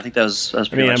 Yeah, I think that was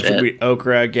pretty much it.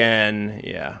 Okra again.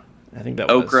 Yeah, I think that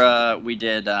okra. We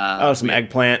did. Some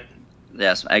eggplant.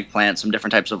 Yeah, some eggplant, some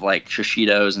different types of like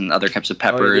shishitos and other types of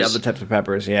peppers. The other types of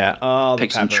peppers. Yeah.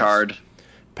 Pick some chard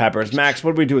peppers. Max,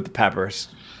 what did we do with the peppers?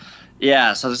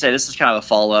 Yeah, so as I say, this is kind of a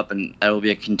follow-up, and it will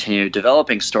be a continued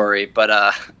developing story. But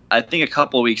I think a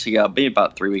couple of weeks ago, maybe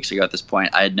about 3 weeks ago at this point,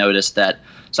 I had noticed that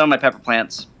some of my pepper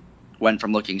plants went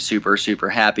from looking super, super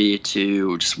happy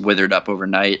to just withered up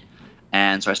overnight.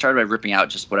 And so I started by ripping out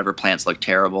just whatever plants looked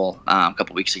terrible a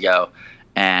couple of weeks ago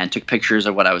and took pictures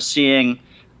of what I was seeing,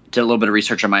 did a little bit of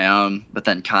research on my own, but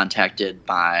then contacted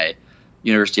my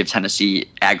University of Tennessee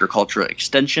Agricultural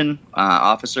Extension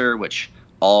officer, which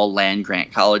all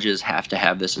land-grant colleges have to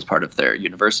have this as part of their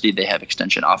university. They have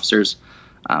extension officers.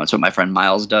 That's what my friend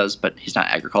Miles does, but he's not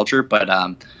agriculture. But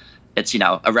it's,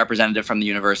 a representative from the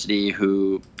university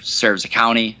who serves the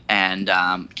county and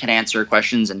can answer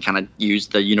questions and kind of use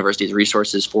the university's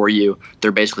resources for you.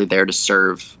 They're basically there to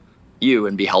serve you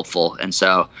and be helpful. And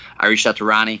so I reached out to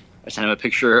Ronnie. I sent him a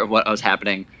picture of what was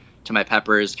happening to my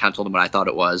peppers, kind of told him what I thought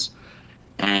it was.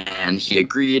 And he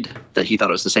agreed that he thought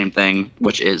it was the same thing,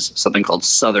 which is something called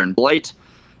southern blight.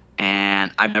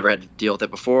 And I've never had to deal with it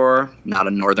before. Not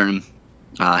a northern,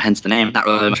 hence the name, not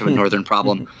really much of a northern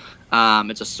problem.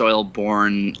 It's a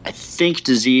soil-borne, I think,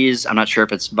 disease. I'm not sure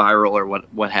if it's viral or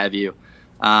what have you.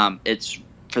 It's,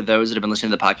 for those that have been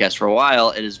listening to the podcast for a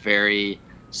while, it is very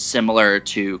similar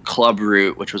to club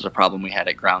root, which was a problem we had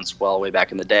at Groundswell way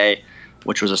back in the day,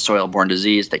 which was a soil-borne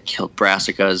disease that killed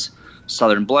brassicas.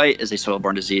 Southern blight is a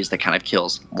soil-borne disease that kind of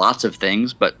kills lots of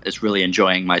things, but it's really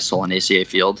enjoying my Solanaceae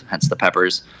field, hence the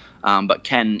peppers, but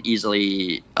can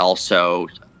easily also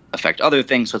affect other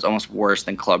things, so it's almost worse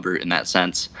than clubroot in that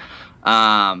sense.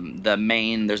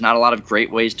 There's not a lot of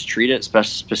great ways to treat it,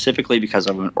 specifically because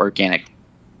of an organic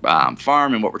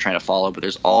farm and what we're trying to follow, but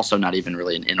there's also not even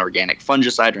really an inorganic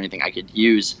fungicide or anything I could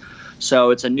use. So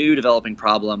it's a new developing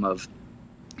problem of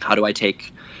how do I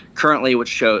take currently, which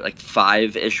show like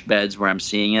 5-ish beds where I'm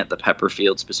seeing it, the pepper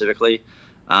field specifically,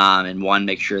 and one,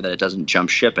 make sure that it doesn't jump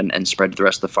ship and spread to the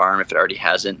rest of the farm if it already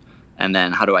hasn't. And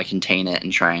then how do I contain it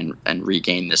and try and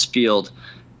regain this field?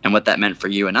 And what that meant for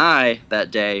you and I that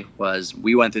day was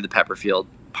we went through the pepper field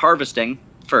harvesting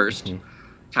first,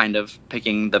 kind of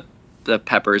picking the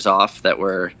peppers off that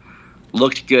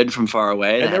looked good from far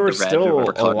away. And there were still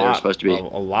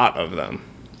a lot of them.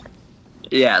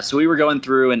 Yeah, so we were going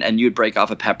through and you'd break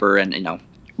off a pepper and,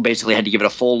 basically had to give it a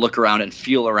full look around and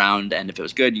feel around. And if it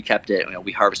was good, you kept it.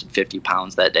 We harvested 50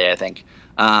 pounds that day, I think,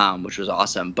 which was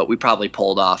awesome. But we probably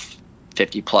pulled off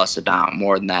 50 plus, if not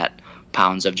more than that,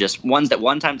 pounds of just ones that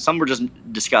one time, some were just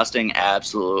disgusting,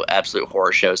 absolute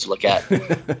horror shows to look at.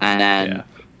 And then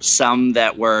some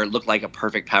that looked like a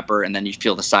perfect pepper, and then you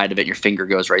feel the side of it, and your finger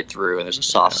goes right through, and there's a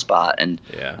soft spot. And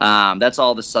that's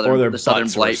all the southern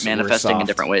blight manifesting in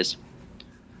different ways.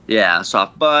 Yeah,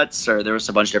 soft butts, or there was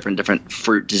a bunch of different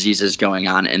fruit diseases going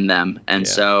on in them. And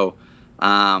so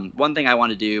one thing I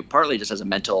want to do, partly just as a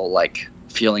mental,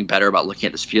 feeling better about looking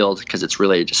at this field, because it's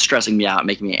really just stressing me out,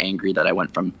 making me angry that I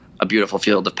went from a beautiful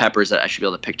field of peppers that I should be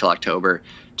able to pick till October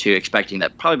to expecting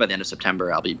that probably by the end of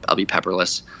September I'll be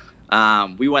pepperless.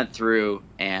 We went through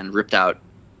and ripped out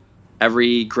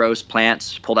every gross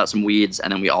plant, pulled out some weeds,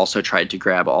 and then we also tried to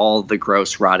grab all the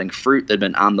gross rotting fruit that had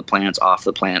been on the plants, off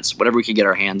the plants, whatever we could get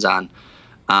our hands on,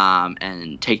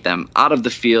 and take them out of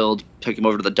the field, take them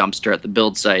over to the dumpster at the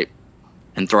build site,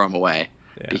 and throw them away.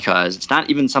 Because it's not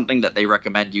even something that they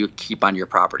recommend you keep on your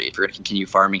property. If you're going to continue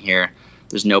farming here,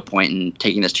 there's no point in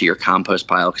taking this to your compost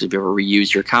pile, because if you ever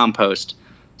reuse your compost,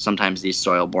 sometimes these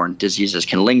soil-borne diseases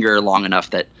can linger long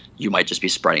enough that you might just be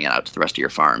spreading it out to the rest of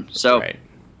your farm. So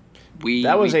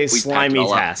that was a slimy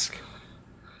task.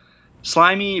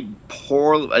 Slimy,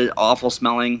 poor, awful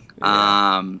smelling,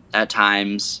 at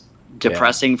times.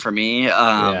 Depressing for me,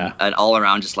 an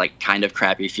all-around just kind of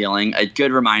crappy feeling. A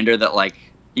good reminder that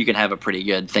you can have a pretty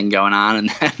good thing going on, and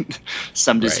then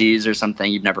some disease or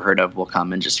something you've never heard of will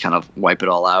come and just kind of wipe it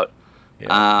all out.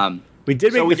 We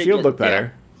did make the field look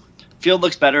better. Field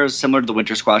looks better, similar to the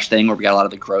winter squash thing, where we got a lot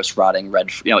of the gross, rotting red.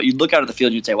 You'd look out at the field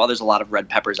and you'd say, well, there's a lot of red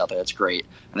peppers out there. That's great.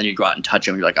 And then you'd go out and touch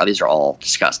them. And you're like, oh, these are all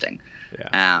disgusting.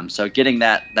 So getting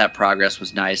that progress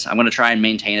was nice. I'm going to try and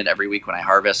maintain it every week when I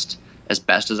harvest as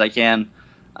best as I can.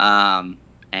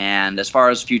 And as far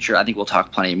as future, I think we'll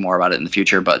talk plenty more about it in the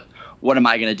future. But what am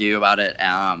I going to do about it?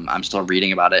 I'm still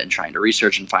reading about it and trying to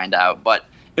research and find out. But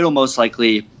it'll most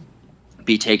likely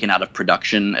be taken out of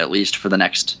production, at least for the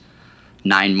next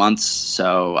 9 months.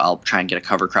 So I'll try and get a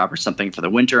cover crop or something for the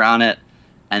winter on it.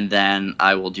 And then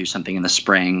I will do something in the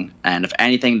spring. And if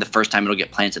anything, the first time it'll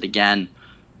get planted again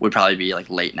would probably be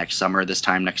late next summer,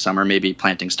 next summer, maybe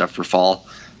planting stuff for fall.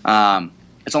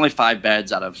 It's only 5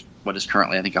 beds out of what is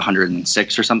currently, I think,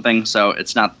 106 or something. So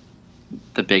it's not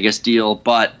the biggest deal,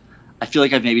 but I feel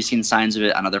like I've maybe seen signs of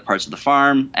it on other parts of the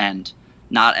farm, and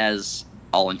not as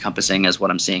all-encompassing as what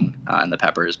I'm seeing in the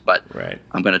peppers. But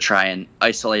I'm going to try and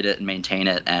isolate it and maintain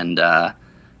it and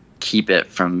keep it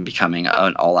from becoming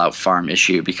an all-out farm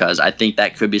issue, because I think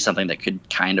that could be something that could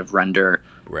kind of render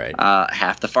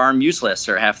half the farm useless,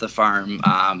 or half the farm,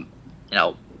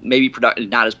 maybe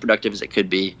not as productive as it could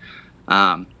be.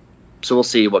 So we'll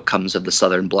see what comes of the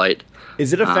southern blight.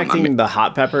 Is it affecting the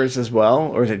hot peppers as well,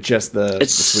 or is it just the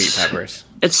sweet peppers?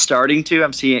 It's starting to.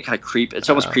 I'm seeing it kind of creep. It's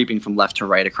almost creeping from left to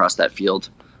right across that field,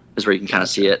 is where you can kind of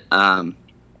see it.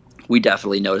 We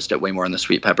definitely noticed it way more in the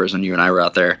sweet peppers when you and I were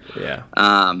out there.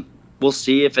 We'll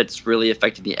see if it's really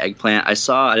affecting the eggplant.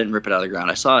 I didn't rip it out of the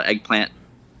ground. I saw an eggplant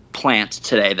plant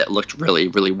today that looked really,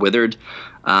 really withered.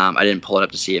 I didn't pull it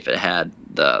up to see if it had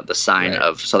the sign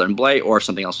of southern blight or if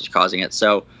something else was causing it.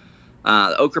 So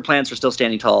the okra plants are still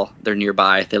standing tall. They're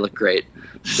nearby. They look great.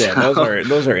 Yeah,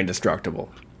 those are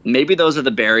indestructible. Maybe those are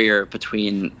the barrier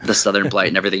between the southern blight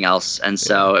and everything else. And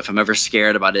so if I'm ever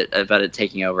scared about it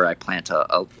taking over, I plant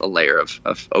a layer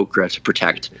of okra to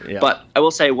protect. But I will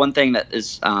say one thing that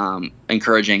is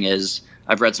encouraging is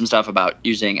I've read some stuff about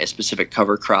using a specific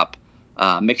cover crop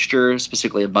mixture,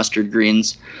 specifically of mustard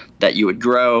greens, that you would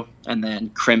grow and then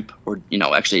crimp, or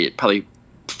actually probably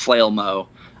flail mow,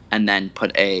 and then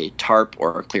put a tarp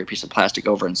or a clear piece of plastic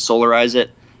over and solarize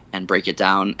it and break it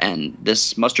down. And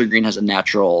this mustard green has a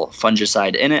natural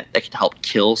fungicide in it that can help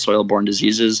kill soil-borne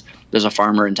diseases. There's a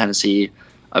farmer in Tennessee,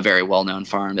 a very well-known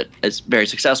farm that is very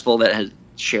successful, that has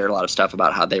shared a lot of stuff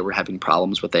about how they were having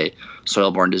problems with a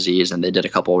soil-borne disease, and they did a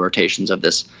couple of rotations of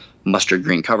this mustard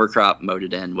green cover crop, mowed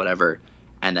it in, whatever,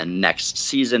 and then next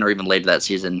season or even later that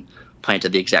season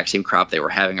planted the exact same crop they were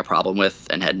having a problem with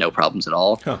and had no problems at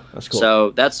all. Oh, that's cool.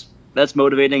 So that's that's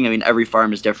motivating. I mean, every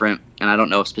farm is different, and I don't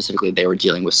know if specifically they were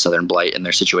dealing with southern blight in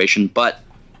their situation, but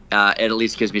it at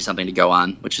least gives me something to go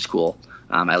on, which is cool.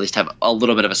 I at least have a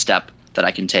little bit of a step that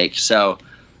I can take. So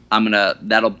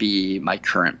that'll be my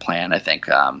current plan, I think,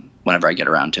 whenever I get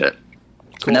around to it.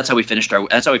 Cool. And that's how we finished our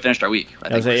week.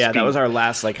 That was our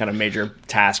last like kind of major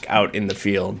task out in the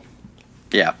field.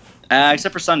 Yeah.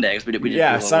 Except for Sunday, because we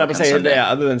did Sunday.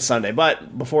 Other than Sunday.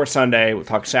 But before Sunday, we'll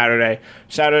talk Saturday.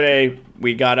 Saturday,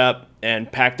 we got up and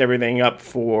packed everything up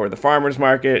for the farmer's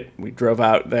market. We drove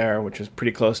out there, which was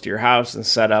pretty close to your house, and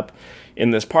set up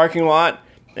in this parking lot.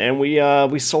 And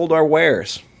we sold our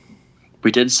wares.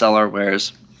 We did sell our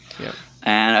wares. Yeah.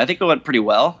 And I think it went pretty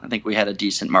well. I think we had a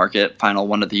decent market, final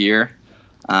one of the year.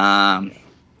 I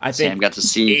think Sam got to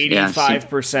see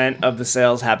 85% of the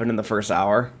sales happened in the first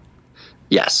hour.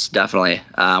 Yes, definitely,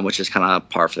 which is kind of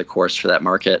par for the course for that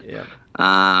market.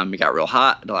 Yeah. It got real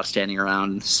hot, a lot of standing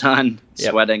around in the sun,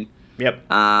 sweating. Yep.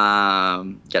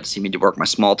 Got to see me work my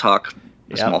small talk,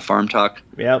 small farm talk.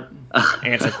 Yep.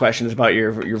 Answer questions about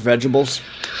your vegetables.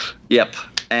 Yep.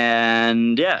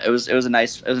 And it was a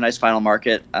nice final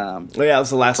market. It was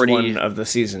the last one of the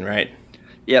season, right?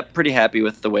 Yeah, pretty happy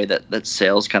with the way that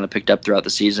sales kind of picked up throughout the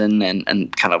season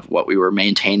and kind of what we were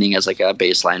maintaining as like a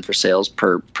baseline for sales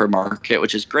per market,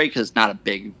 which is great because it's not a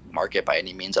big market by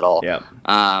any means at all.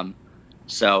 Yeah.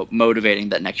 So motivating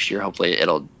that next year, hopefully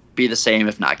it'll be the same,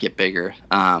 if not get bigger.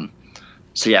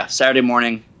 Saturday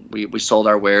morning we sold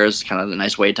our wares, kind of a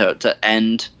nice way to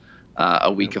end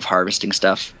a week of harvesting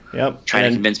stuff. Yep. Trying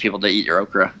to convince people to eat your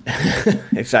okra.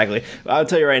 Exactly. I'll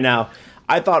tell you right now,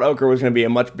 I thought okra was going to be a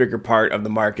much bigger part of the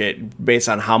market based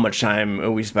on how much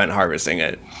time we spent harvesting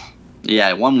it.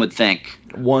 Yeah, one would think.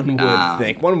 One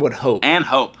would hope. And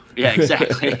hope. Yeah,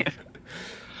 exactly.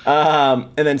 And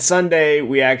then Sunday,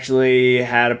 we actually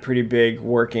had a pretty big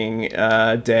working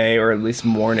day, or at least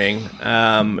morning.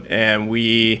 And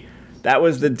that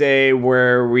was the day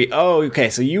where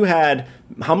so you had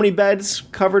how many beds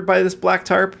covered by this black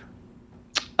tarp?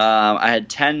 I had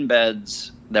 10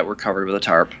 beds that were covered with a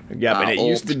tarp. Yeah, but it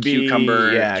used to be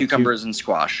cucumbers and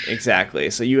squash. Exactly.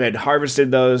 So you had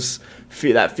harvested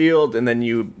that field, and then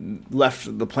you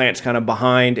left the plants kind of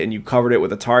behind, and you covered it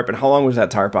with a tarp. And how long was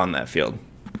that tarp on that field?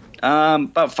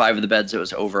 About 5 of the beds, it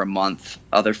was over a month.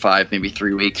 Other 5, maybe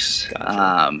 3 weeks.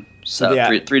 Gotcha.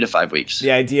 So 3 to 5 weeks.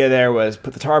 The idea there was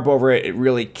put the tarp over it. It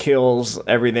really kills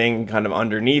everything kind of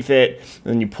underneath it.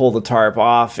 And then you pull the tarp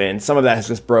off, and some of that has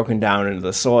just broken down into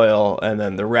the soil, and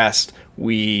then the rest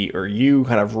you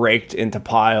kind of raked into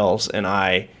piles, and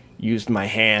I used my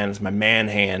man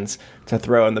hands, to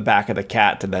throw in the back of the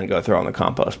cat to then go throw on the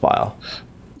compost pile.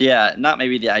 Yeah, not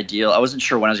maybe the ideal. I wasn't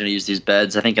sure when I was going to use these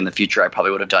beds. I think in the future I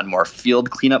probably would have done more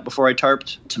field cleanup before I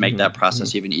tarped to make that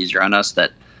process even easier on us.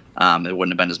 That it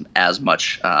wouldn't have been as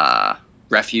much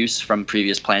refuse from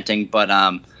previous planting, but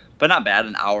not bad.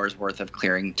 An hour's worth of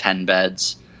clearing 10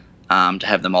 beds to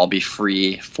have them all be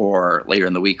free for later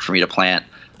in the week for me to plant.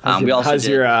 How's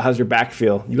your back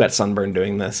feel? You got sunburn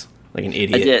doing this like an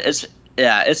idiot. I did.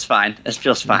 It's fine. It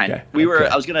feels fine. Okay.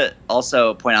 I was gonna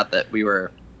also point out that we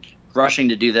were rushing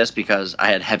to do this because I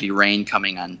had heavy rain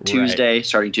coming on Tuesday,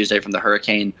 starting Tuesday from the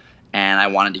hurricane, and I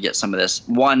wanted to get some of this.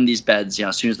 These beds,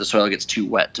 as soon as the soil gets too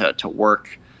wet to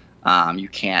work, you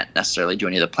can't necessarily do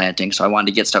any of the planting. So I wanted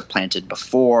to get stuff planted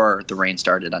before the rain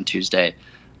started on Tuesday.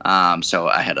 So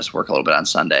I had us work a little bit on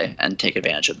Sunday and take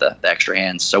advantage of the extra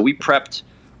hands. So we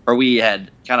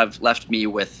had kind of left me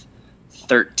with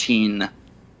 13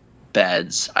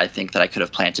 beds, I think, that I could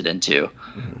have planted into.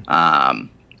 Mm-hmm.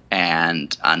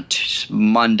 And on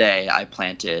Monday, I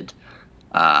planted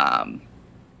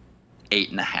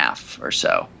 8.5 or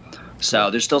so.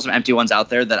 So there's still some empty ones out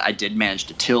there that I did manage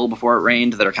to till before it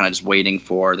rained that are kind of just waiting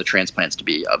for the transplants to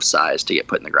be of size to get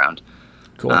put in the ground.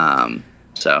 Cool.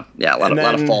 So yeah, a lot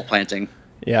of fall planting.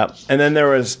 Yeah, and then there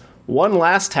was one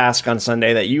last task on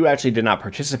Sunday that you actually did not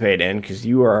participate in because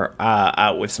you were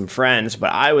out with some friends,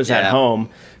 but I was at home.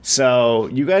 So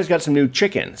you guys got some new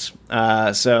chickens.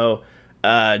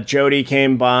 Jody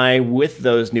came by with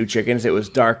those new chickens. It was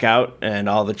dark out, and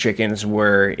all the chickens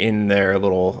were in their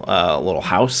little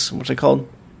house. What's it called?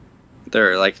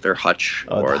 Their hutch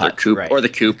or their coop, right. Or the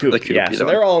coop. Yeah, so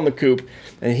they're all in the coop.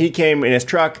 And he came in his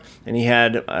truck, and he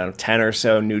had 10 or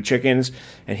so new chickens,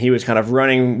 and he was kind of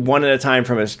running one at a time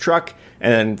from his truck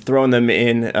and then throwing them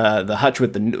in the hutch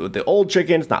with the old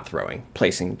chickens. Not throwing,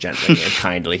 placing gently and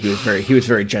kindly. He was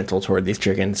very gentle toward these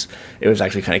chickens. It was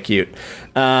actually kind of cute.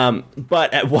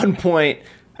 But at one point,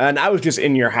 And I was just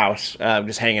in your house,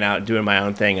 just hanging out, doing my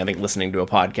own thing. I think listening to a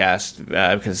podcast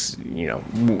because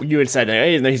you had said,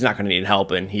 hey, he's not going to need help,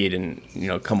 and he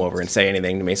didn't come over and say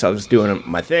anything to me. So I was just doing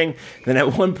my thing. Then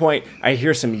at one point, I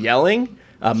hear some yelling.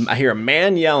 I hear a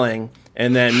man yelling.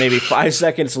 And then maybe 5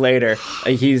 seconds later,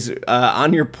 he's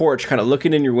on your porch, kind of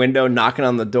looking in your window, knocking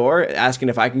on the door, asking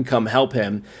if I can come help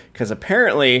him. Because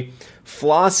apparently,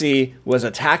 Flossie was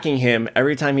attacking him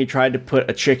every time he tried to put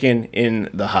a chicken in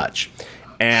the hutch.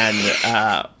 And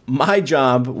my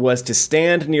job was to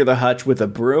stand near the hutch with a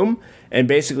broom and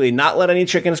basically not let any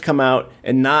chickens come out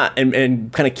and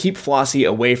kind of keep Flossie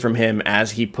away from him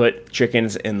as he put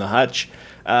chickens in the hutch.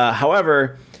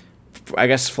 However, I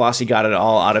guess Flossie got it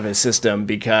all out of his system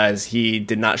because he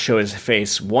did not show his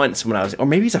face once when I was... Or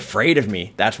maybe he's afraid of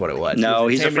me. That's what it was. No,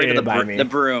 he's afraid of the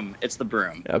broom. It's the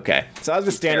broom. Okay. So I was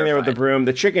just standing there with the broom.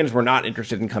 The chickens were not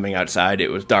interested in coming outside. It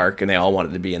was dark, and they all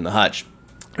wanted to be in the hutch.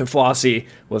 And Flossie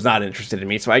was not interested in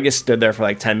me. So I just stood there for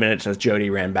like 10 minutes as Jody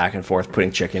ran back and forth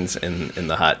putting chickens in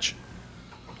the hutch.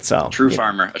 So A true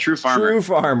farmer. True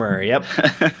farmer, yep.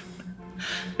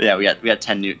 Yeah, we got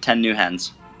 10 new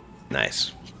hens.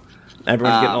 Nice.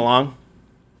 Everyone's getting along?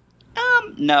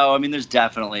 No, I mean, there's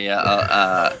definitely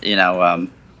a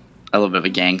little bit of a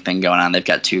gang thing going on. They've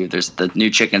got two. There's the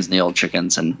new chickens and the old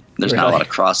chickens, and there's not a lot of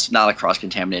cross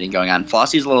contaminating going on.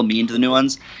 Flossie's a little mean to the new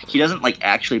ones. He doesn't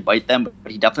actually bite them,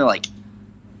 but he definitely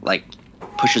like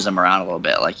pushes them around a little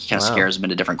bit. Like he kind of scares them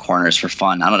into different corners for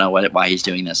fun. I don't know why he's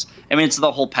doing this. I mean, it's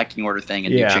the whole pecking order thing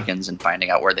and new chickens and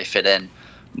finding out where they fit in.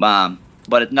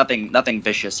 But nothing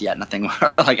vicious yet. Nothing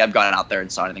like I've gone out there and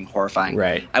saw anything horrifying.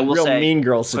 Right. I will say, Mean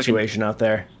Girl situation out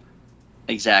there.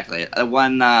 Exactly.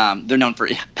 One they're known for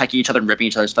pecking each other and ripping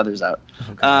each other's feathers out.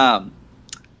 Okay.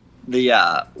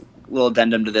 The little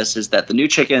addendum to this is that the new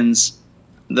chickens,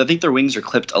 I think their wings are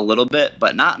clipped a little bit,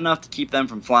 but not enough to keep them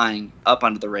from flying up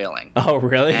onto the railing. Oh,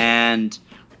 really? And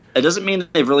it doesn't mean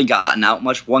that they've really gotten out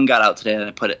much. One got out today, and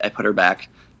I put her back.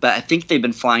 But I think they've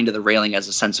been flying to the railing as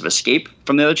a sense of escape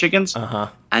from the other chickens,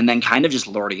 and then kind of just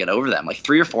lording it over them. Like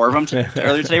 3 or 4 of them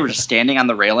earlier today were just standing on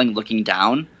the railing looking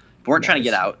down. Weren't trying to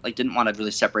get out. Didn't want to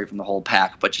really separate from the whole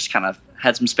pack, but just kind of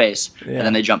had some space, and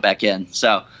then they jump back in.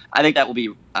 So I think that will be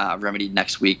remedied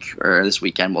next week or this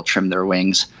weekend. We'll trim their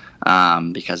wings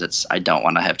because I don't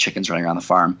want to have chickens running around the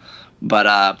farm. But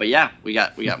yeah, we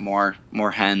got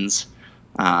more hens.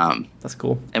 That's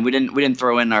cool. And we didn't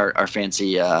throw in our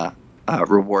fancy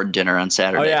reward dinner on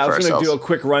Saturday. Oh yeah, I was going to do a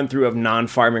quick run through of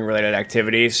non-farming related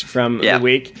activities from the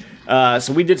week.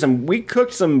 So we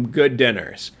cooked some good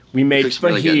dinners. We made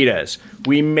fajitas. Really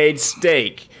we made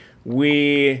steak.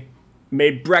 We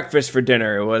made breakfast for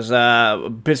dinner. It was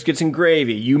biscuits and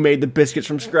gravy. You made the biscuits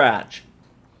from scratch.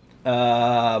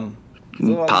 Pasta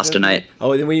night.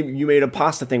 Oh, then you made a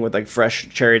pasta thing with fresh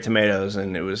cherry tomatoes,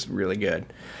 and it was really good.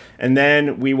 And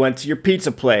then we went to your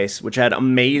pizza place, which had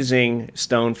amazing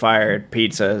stone-fired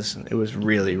pizzas. It was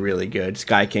really, really good.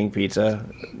 Sky King Pizza,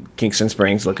 Kingston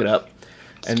Springs. Look it up.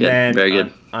 And then very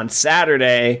good. On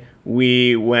Saturday,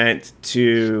 we went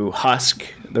to Husk,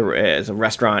 it's a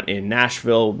restaurant in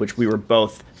Nashville, which we were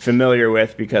both familiar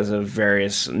with because of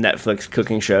various Netflix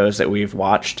cooking shows that we've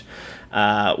watched.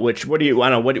 What do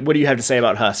you have to say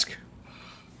about Husk?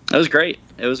 It was great.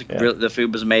 It was the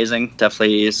food was amazing.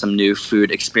 Definitely some new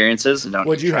food experiences.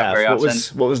 What'd you have?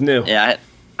 What was new? Yeah,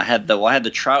 I had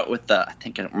the trout with the, I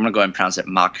think I'm gonna go ahead and pronounce it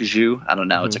makju. I don't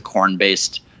know. Mm-hmm. It's a corn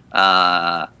based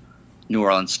New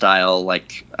Orleans style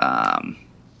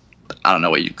I don't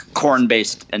know corn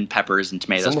based and peppers and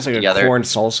tomatoes it's almost like together. A corn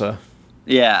salsa.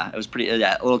 Yeah, it was pretty.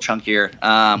 Yeah, a little chunkier.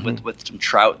 With some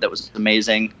trout that was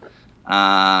amazing.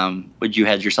 You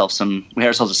had yourself we had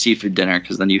ourselves a seafood dinner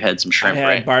because then you had some shrimp.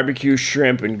 I had barbecue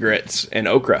shrimp and grits and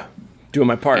okra. Doing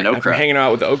my part. After hanging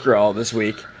out with okra all this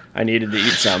week, I needed to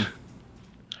eat some.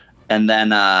 And then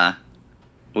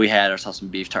we had ourselves some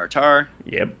beef tartare.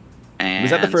 Yep. And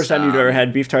was that the first time you've ever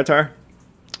had beef tartare?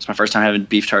 It's my first time having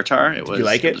beef tartare. Did you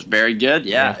like it? It was very good.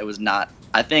 Yeah, it was not.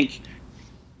 I think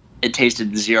it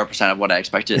tasted 0% of what I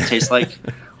expected it to taste like,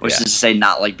 which is to say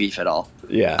not like beef at all.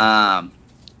 Yeah.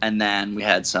 And then we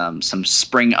had some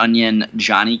spring onion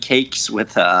Johnny cakes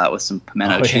with some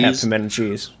pimento cheese. Yeah, pimento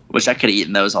cheese. Which I could have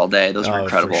eaten those all day. Those were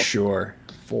incredible. For sure.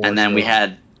 And then we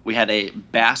had a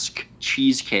Basque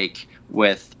cheesecake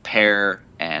with pear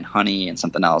and honey and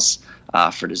something else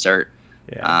for dessert.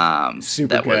 Yeah.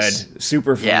 Super good.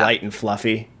 Super light and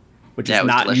fluffy, which is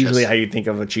not delicious. Usually how you think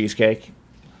of a cheesecake.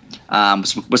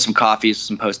 With some coffees,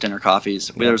 some post-dinner coffees.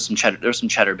 Yeah. There was some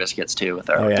cheddar biscuits too with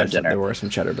our dinner. There were some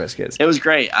cheddar biscuits. It was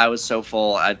great. I was so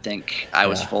full. I think I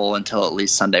was full until at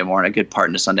least Sunday morning. A good part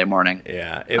into Sunday morning.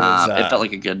 Yeah, it was. It felt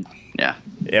like a good. Yeah.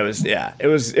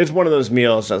 It's one of those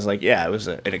meals. I was like, yeah, it was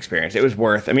an experience. It was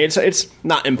worth. I mean, it's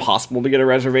not impossible to get a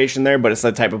reservation there, but it's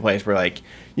the type of place where like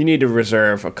you need to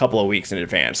reserve a couple of weeks in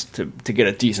advance to get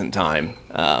a decent time.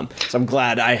 So I'm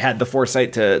glad I had the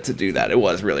foresight to do that. It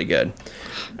was really good.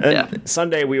 And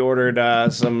Sunday we ordered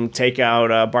some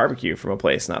takeout barbecue from a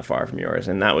place not far from yours,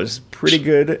 and that was pretty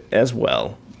good as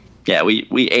well. Yeah,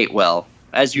 we ate well.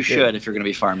 As you should if you're going to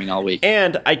be farming all week.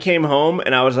 And I came home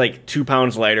and I was like 2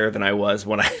 pounds lighter than I was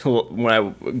when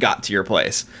I got to your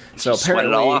place. So apparently, sweat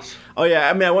it all off. Oh yeah,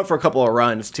 I mean I went for a couple of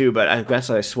runs too, but I guess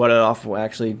I sweated off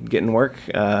actually getting work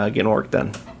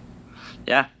done.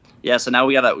 Yeah. So now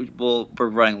we got that. We're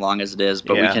running long as it is,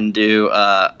 but we can do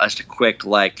just a quick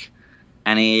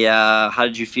how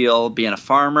did you feel being a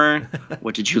farmer?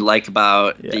 What did you like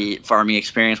about the farming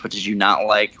experience? What did you not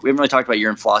like? We haven't really talked about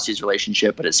your and Flossie's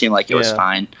relationship, but it seemed like it was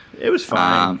fine. It was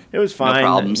fine. It was fine. No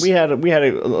problems. We had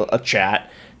a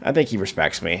chat. I think he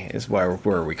respects me. Is where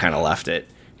we kind of left it.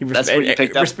 That's what you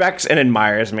picked up? Respects and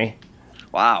admires me.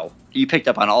 Wow, you picked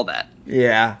up on all that.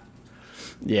 Yeah,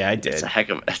 I did. It's a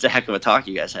heck of a talk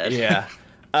you guys had. Yeah.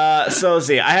 So let's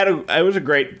see. I had a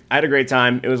great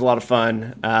time. It was a lot of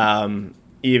fun.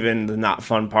 Even the not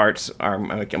fun parts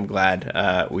I'm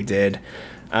glad we did.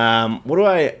 What do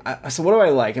I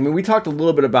like? I mean, we talked a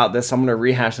little bit about this. So I'm going to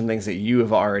rehash some things that you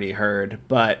have already heard,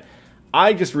 but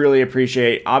I just really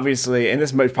appreciate, obviously, and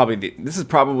this is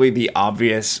probably the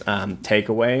obvious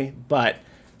takeaway, but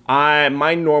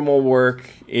my normal work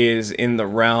is in the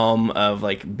realm of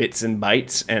like bits and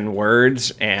bytes and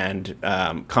words and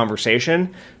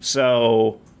conversation.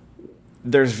 So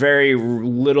there's very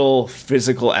little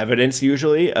physical evidence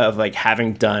usually of like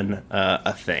having done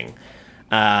a thing,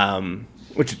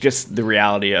 which is just the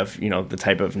reality of the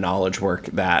type of knowledge work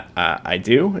that I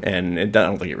do, and I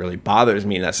don't think it really bothers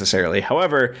me necessarily.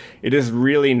 However, it is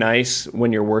really nice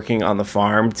when you're working on the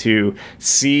farm to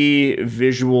see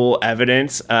visual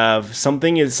evidence of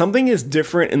something is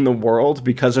different in the world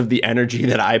because of the energy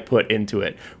that I put into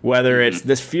it. Whether it's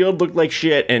this field looked like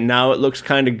shit and now it looks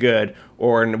kind of good,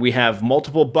 or we have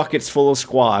multiple buckets full of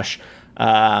squash.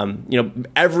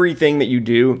 Everything that you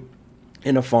do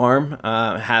in a farm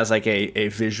has like a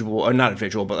visual, or not a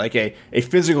visual, but like a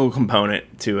physical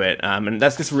component to it. And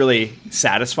that's just really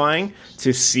satisfying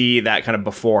to see that kind of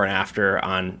before and after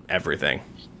on everything.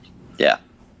 Yeah.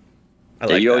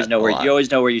 You always know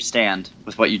where you stand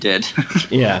with what you did.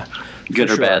 Yeah.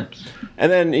 Good or bad.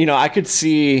 And then,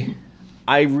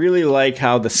 I really like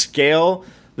how the scale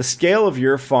of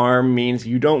your farm means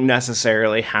you don't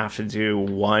necessarily have to do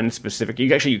one specific.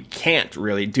 You can't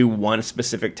really do one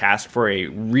specific task for a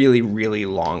really, really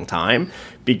long time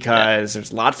because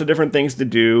there's lots of different things to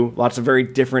do, lots of very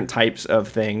different types of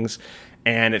things.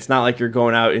 And it's not like you're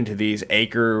going out into these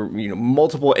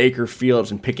multiple acre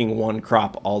fields and picking one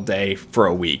crop all day for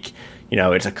a week.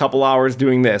 It's a couple hours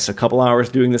doing this, a couple hours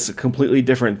doing this, a completely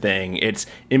different thing. It's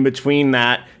in between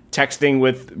that, texting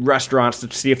with restaurants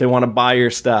to see if they want to buy your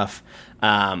stuff.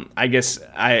 I guess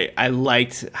I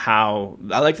liked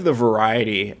the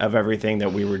variety of everything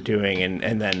that we were doing,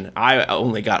 and then I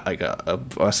only got like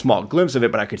a small glimpse of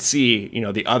it, but I could see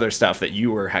the other stuff that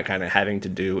you were kind of having to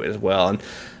do as well. And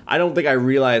I don't think I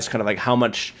realized kind of like how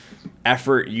much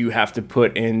effort you have to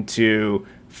put into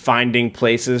finding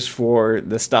places for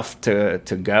the stuff to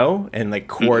go and like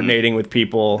coordinating with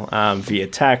people via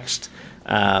text.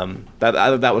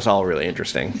 That was all really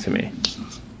interesting to me.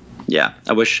 Yeah,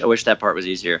 I wish that part was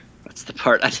easier. That's the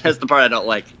part I don't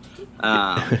like,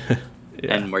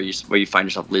 and where you find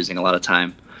yourself losing a lot of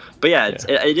time. But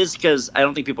it is because I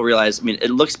don't think people realize. I mean, it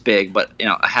looks big, but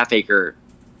a half acre,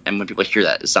 and when people hear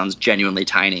that, it sounds genuinely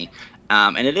tiny,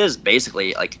 and it is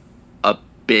basically like a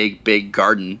big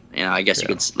garden. I guess you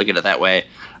could look at it that way.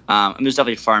 And there's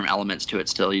definitely farm elements to it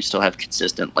still. You still have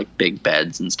consistent like big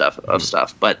beds and stuff,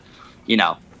 but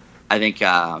I think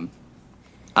I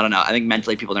don't know. I think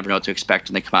mentally people never know what to expect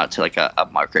when they come out to like a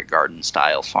market garden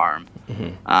style farm.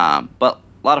 But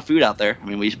a lot of food out there. I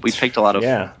mean, we picked a lot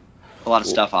of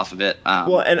stuff off of it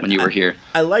when you were here.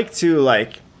 I like to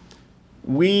I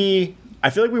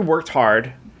feel like we worked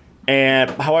hard, and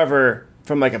however,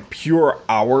 from like a pure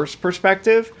hours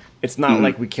perspective, it's not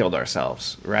like we killed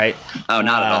ourselves, right? Oh,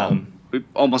 not at all. We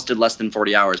almost did less than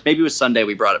 40 hours. Maybe it was Sunday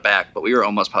we brought it back, but we were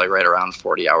almost probably right around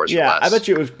 40 hours or less. I bet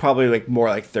you it was probably like more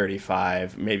like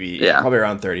 35, maybe probably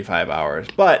around 35 hours.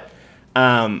 But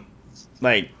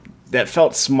that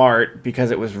felt smart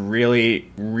because it was really,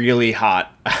 really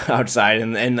hot outside.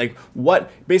 And like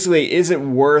what basically is it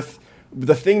worth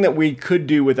the thing that we could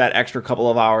do with that extra couple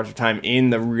of hours of time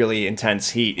in the really intense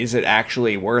heat? Is it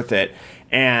actually worth it?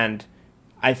 And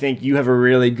I think you have a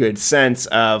really good sense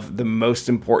of the most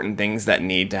important things that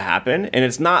need to happen. And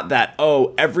it's not that,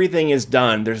 oh, everything is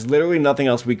done. There's literally nothing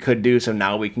else we could do, so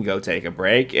now we can go take a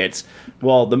break. It's,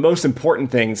 well, the most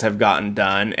important things have gotten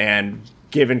done, and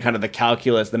given kind of the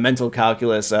calculus, the mental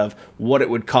calculus of what it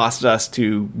would cost us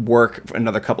to work for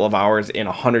another couple of hours in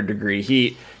 100-degree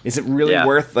heat, is it really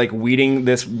worth like weeding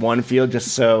this one field just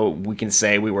so we can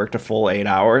say we worked a full 8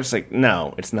 hours? Like,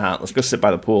 no, it's not. Let's go sit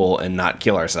by the pool and not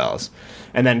kill ourselves.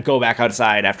 And then go back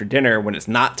outside after dinner when it's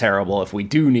not terrible if we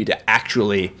do need to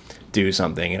actually do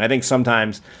something. And I think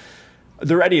sometimes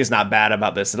the Ready is not bad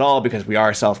about this at all because we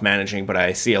are self-managing, but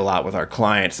I see a lot with our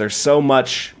clients. There's so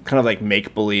much kind of like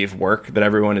make-believe work that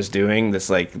everyone is doing,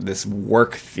 this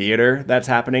work theater that's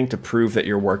happening to prove that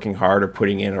you're working hard or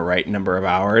putting in a right number of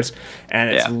hours. And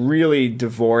it's really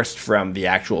divorced from the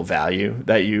actual value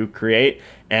that you create.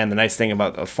 And the nice thing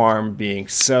about a farm being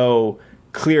so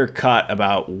clear-cut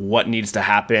about what needs to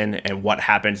happen and what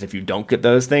happens if you don't get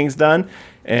those things done,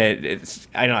 I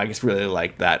just really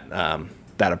like that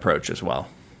that approach as well.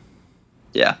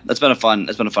 Yeah, that's been a fun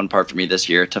part for me this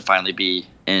year to finally be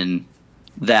in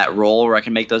that role where I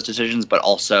can make those decisions, but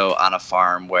also on a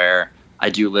farm where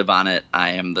I do live on it. I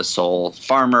am the sole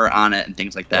farmer on it and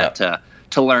things like that.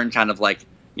 To learn kind of like,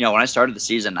 when I started the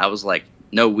season, I was like,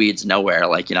 no weeds nowhere.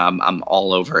 Like, I'm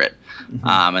all over it.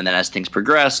 Mm-hmm. And then as things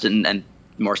progressed and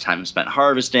more time spent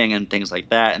harvesting and things like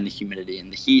that, and the humidity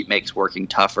and the heat makes working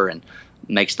tougher and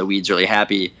makes the weeds really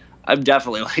happy. I've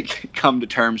definitely come to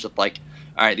terms with all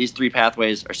right, these 3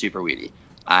 pathways are super weedy.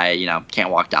 I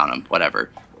can't walk down them, whatever,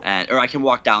 or I can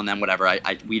walk down them, whatever.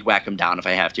 I weed whack them down if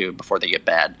I have to before they get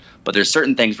bad. But there's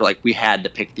certain things where we had to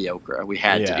pick the okra, we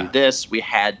had to do this, we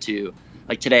had to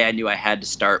today. I knew I had to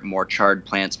start more chard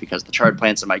plants because the chard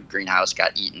plants in my greenhouse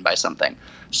got eaten by something.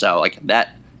 So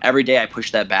that every day I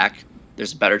push that back.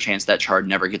 There's a better chance that chard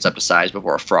never gets up to size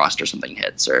before a frost or something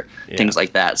hits or things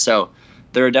like that. So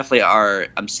there definitely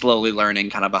I'm slowly learning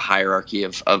kind of a hierarchy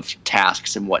of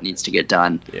tasks and what needs to get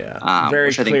done. Yeah.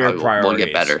 Very clear priorities. Will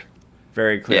get better.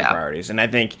 Very clear priorities. And I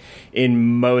think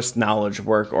in most knowledge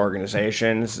work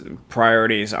organizations,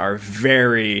 priorities are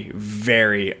very,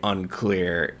 very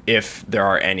unclear if there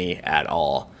are any at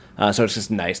all. So it's just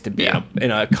nice to be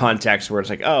in a context where it's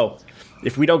like, oh,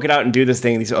 if we don't get out and do this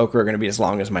thing, these okra are going to be as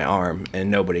long as my arm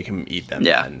and nobody can eat them.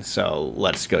 Yeah. Then. So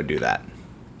let's go do that.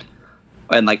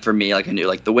 And for me, I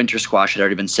knew the winter squash had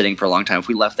already been sitting for a long time. If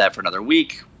we left that for another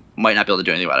week, might not be able to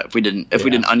do anything about it. If we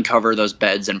didn't uncover those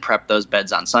beds and prep those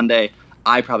beds on Sunday,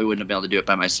 I probably wouldn't have been able to do it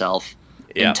by myself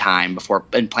in time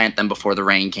and plant them before the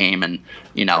rain came. And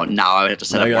now I would have to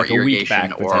set up more irrigation a week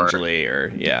back, potentially,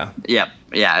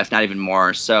 if not even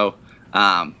more. So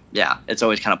it's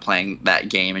always kind of playing that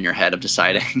game in your head of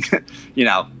deciding,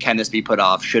 can this be put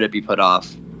off? Should it be put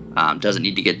off? Does it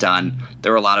need to get done?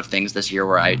 There were a lot of things this year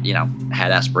where I,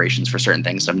 had aspirations for certain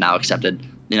things. So I've now accepted,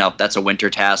 that's a winter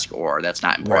task or that's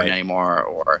not important anymore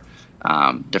or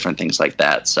different things like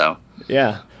that. So,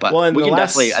 but we can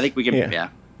definitely, I think we can,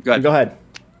 Go ahead.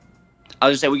 I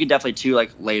was just saying we could definitely too,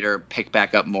 later pick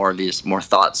back up more of these more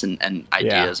thoughts and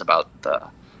ideas about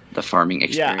the farming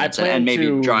experience and maybe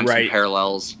drawing some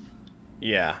parallels.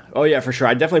 Yeah. Oh, yeah, for sure.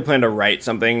 I definitely plan to write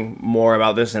something more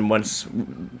about this, and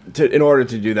in order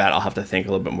to do that, I'll have to think a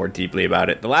little bit more deeply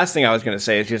about it. The last thing I was going to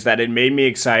say is just that it made me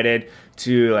excited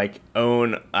to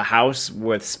own a house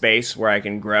with space where I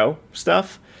can grow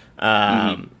stuff.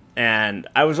 And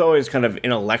I was always kind of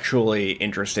intellectually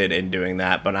interested in doing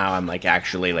that, but now I'm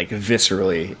actually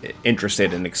viscerally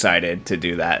interested and excited to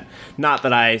do that. Not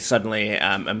that I suddenly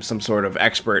am some sort of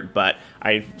expert, but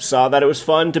I saw that it was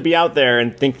fun to be out there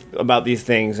and think about these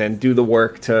things and do the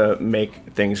work to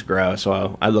make things grow.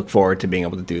 So I look forward to being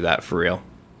able to do that for real.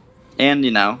 And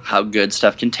how good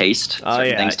stuff can taste.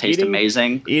 Certain things taste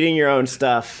amazing. Eating your own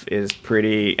stuff is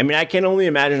pretty. I mean, I can only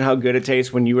imagine how good it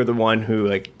tastes when you were the one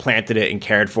who planted it and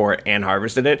cared for it and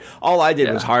harvested it. All I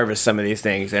did was harvest some of these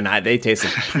things, and they tasted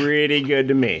pretty good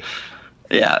to me.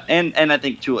 Yeah, and I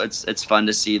think too, it's fun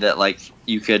to see that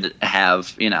you could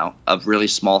have a really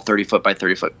small 30-foot by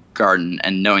 30-foot garden,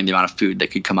 and knowing the amount of food that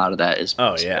could come out of that is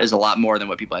a lot more than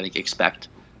what people I think expect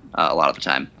a lot of the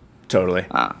time. Totally.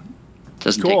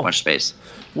 Doesn't take much space.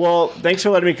 Well, thanks for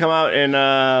letting me come out and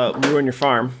ruin your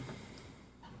farm.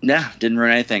 Yeah, didn't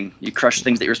ruin anything. You crushed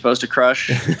things that you were supposed to crush.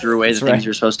 You threw away the things you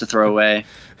were supposed to throw away.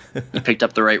 You picked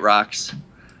up the right rocks.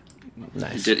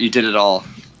 Nice. You did it all.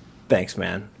 Thanks,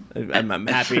 man. I'm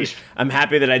happy. I'm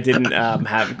happy that I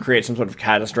didn't create some sort of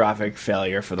catastrophic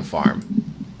failure for the farm.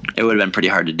 It would have been pretty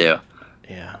hard to do.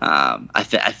 Yeah. I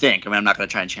think. I mean, I'm not going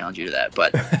to try and challenge you to that,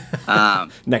 but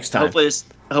next time. Hopefully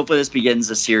hopefully this begins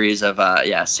a series of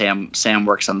Sam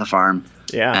works on the farm.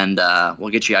 Yeah, and we'll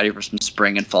get you out here for some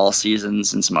spring and fall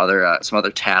seasons and some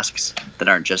other tasks that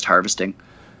aren't just harvesting.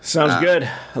 Sounds good.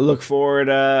 I look forward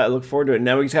to it.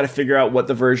 Now we just got to figure out what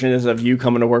the version is of you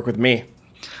coming to work with me.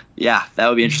 Yeah, that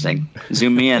would be interesting.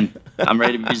 Zoom me in. I'm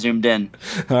ready to be zoomed in.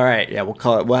 All right. Yeah, we'll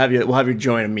call it. We'll have you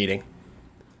join a meeting.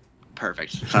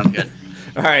 Perfect. Sounds good.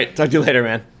 All right. Talk to you later,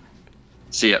 man.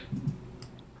 See ya.